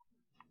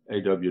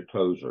A.W.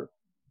 Tozer.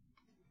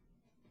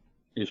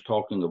 He's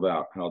talking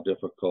about how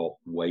difficult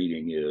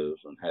waiting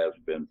is and has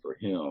been for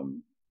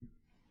him.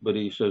 But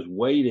he says,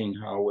 waiting,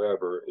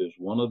 however, is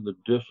one of the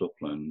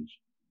disciplines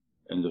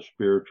in the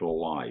spiritual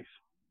life.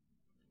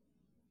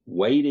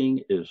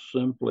 Waiting is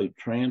simply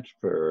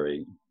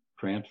transferring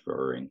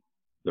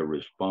the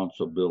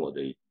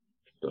responsibility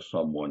to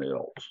someone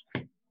else.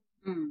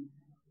 Mm.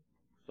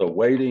 So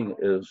waiting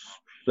is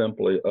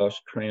simply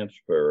us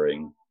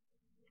transferring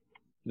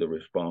the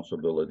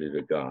responsibility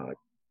to God.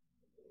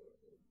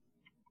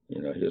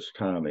 You know, his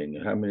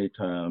timing. How many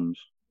times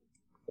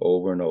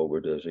over and over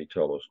does he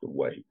tell us to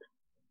wait?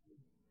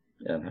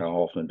 And how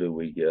often do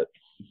we get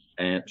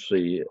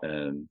antsy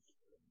and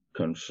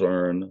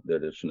concerned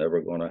that it's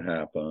never going to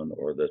happen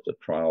or that the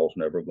trial's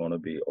never going to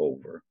be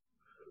over?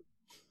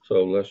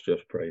 So let's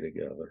just pray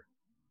together.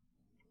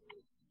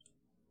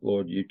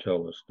 Lord, you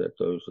tell us that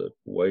those that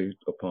wait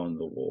upon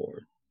the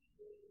Lord,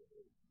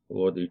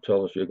 Lord, you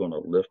tell us you're going to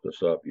lift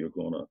us up. You're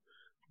going to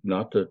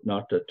not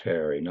to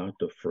tarry, not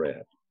to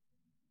fret,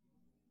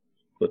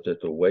 but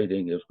that the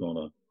waiting is going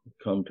to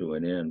come to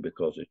an end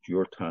because it's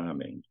your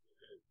timing,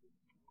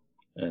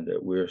 and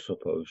that we're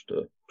supposed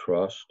to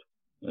trust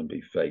and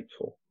be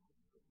faithful.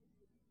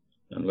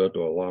 And Lord,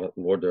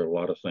 there are a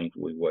lot of things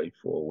we wait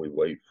for. We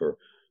wait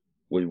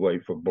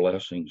for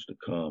blessings to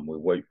come. We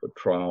wait for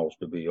trials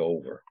to be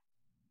over.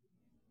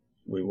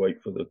 We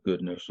wait for the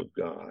goodness of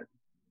God.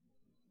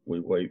 We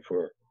wait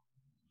for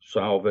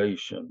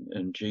salvation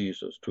in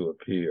Jesus to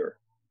appear,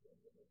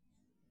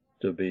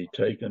 to be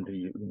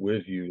taken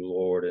with you,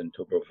 Lord, and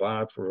to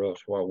provide for us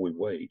while we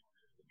wait,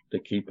 to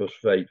keep us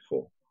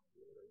faithful.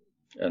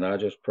 And I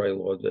just pray,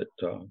 Lord, that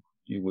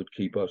you would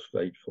keep us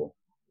faithful,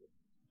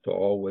 to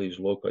always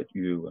look at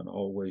you and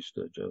always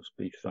to just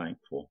be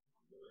thankful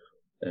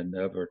and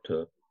never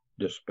to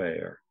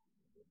despair.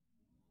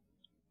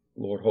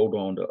 Lord, hold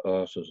on to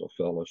us as a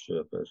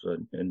fellowship, as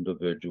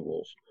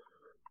individuals,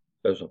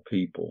 as a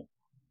people,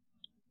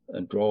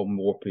 and draw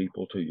more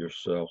people to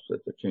yourself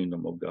that the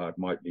kingdom of God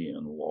might be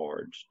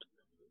enlarged.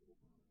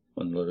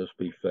 And let us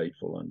be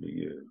faithful unto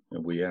you.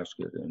 And we ask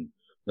it in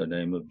the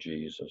name of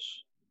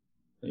Jesus.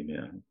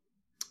 Amen.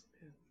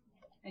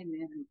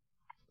 Amen.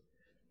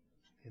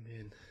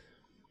 Amen.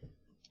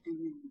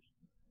 Amen.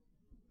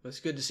 Well, it's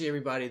good to see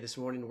everybody this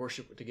morning to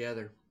worship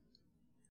together.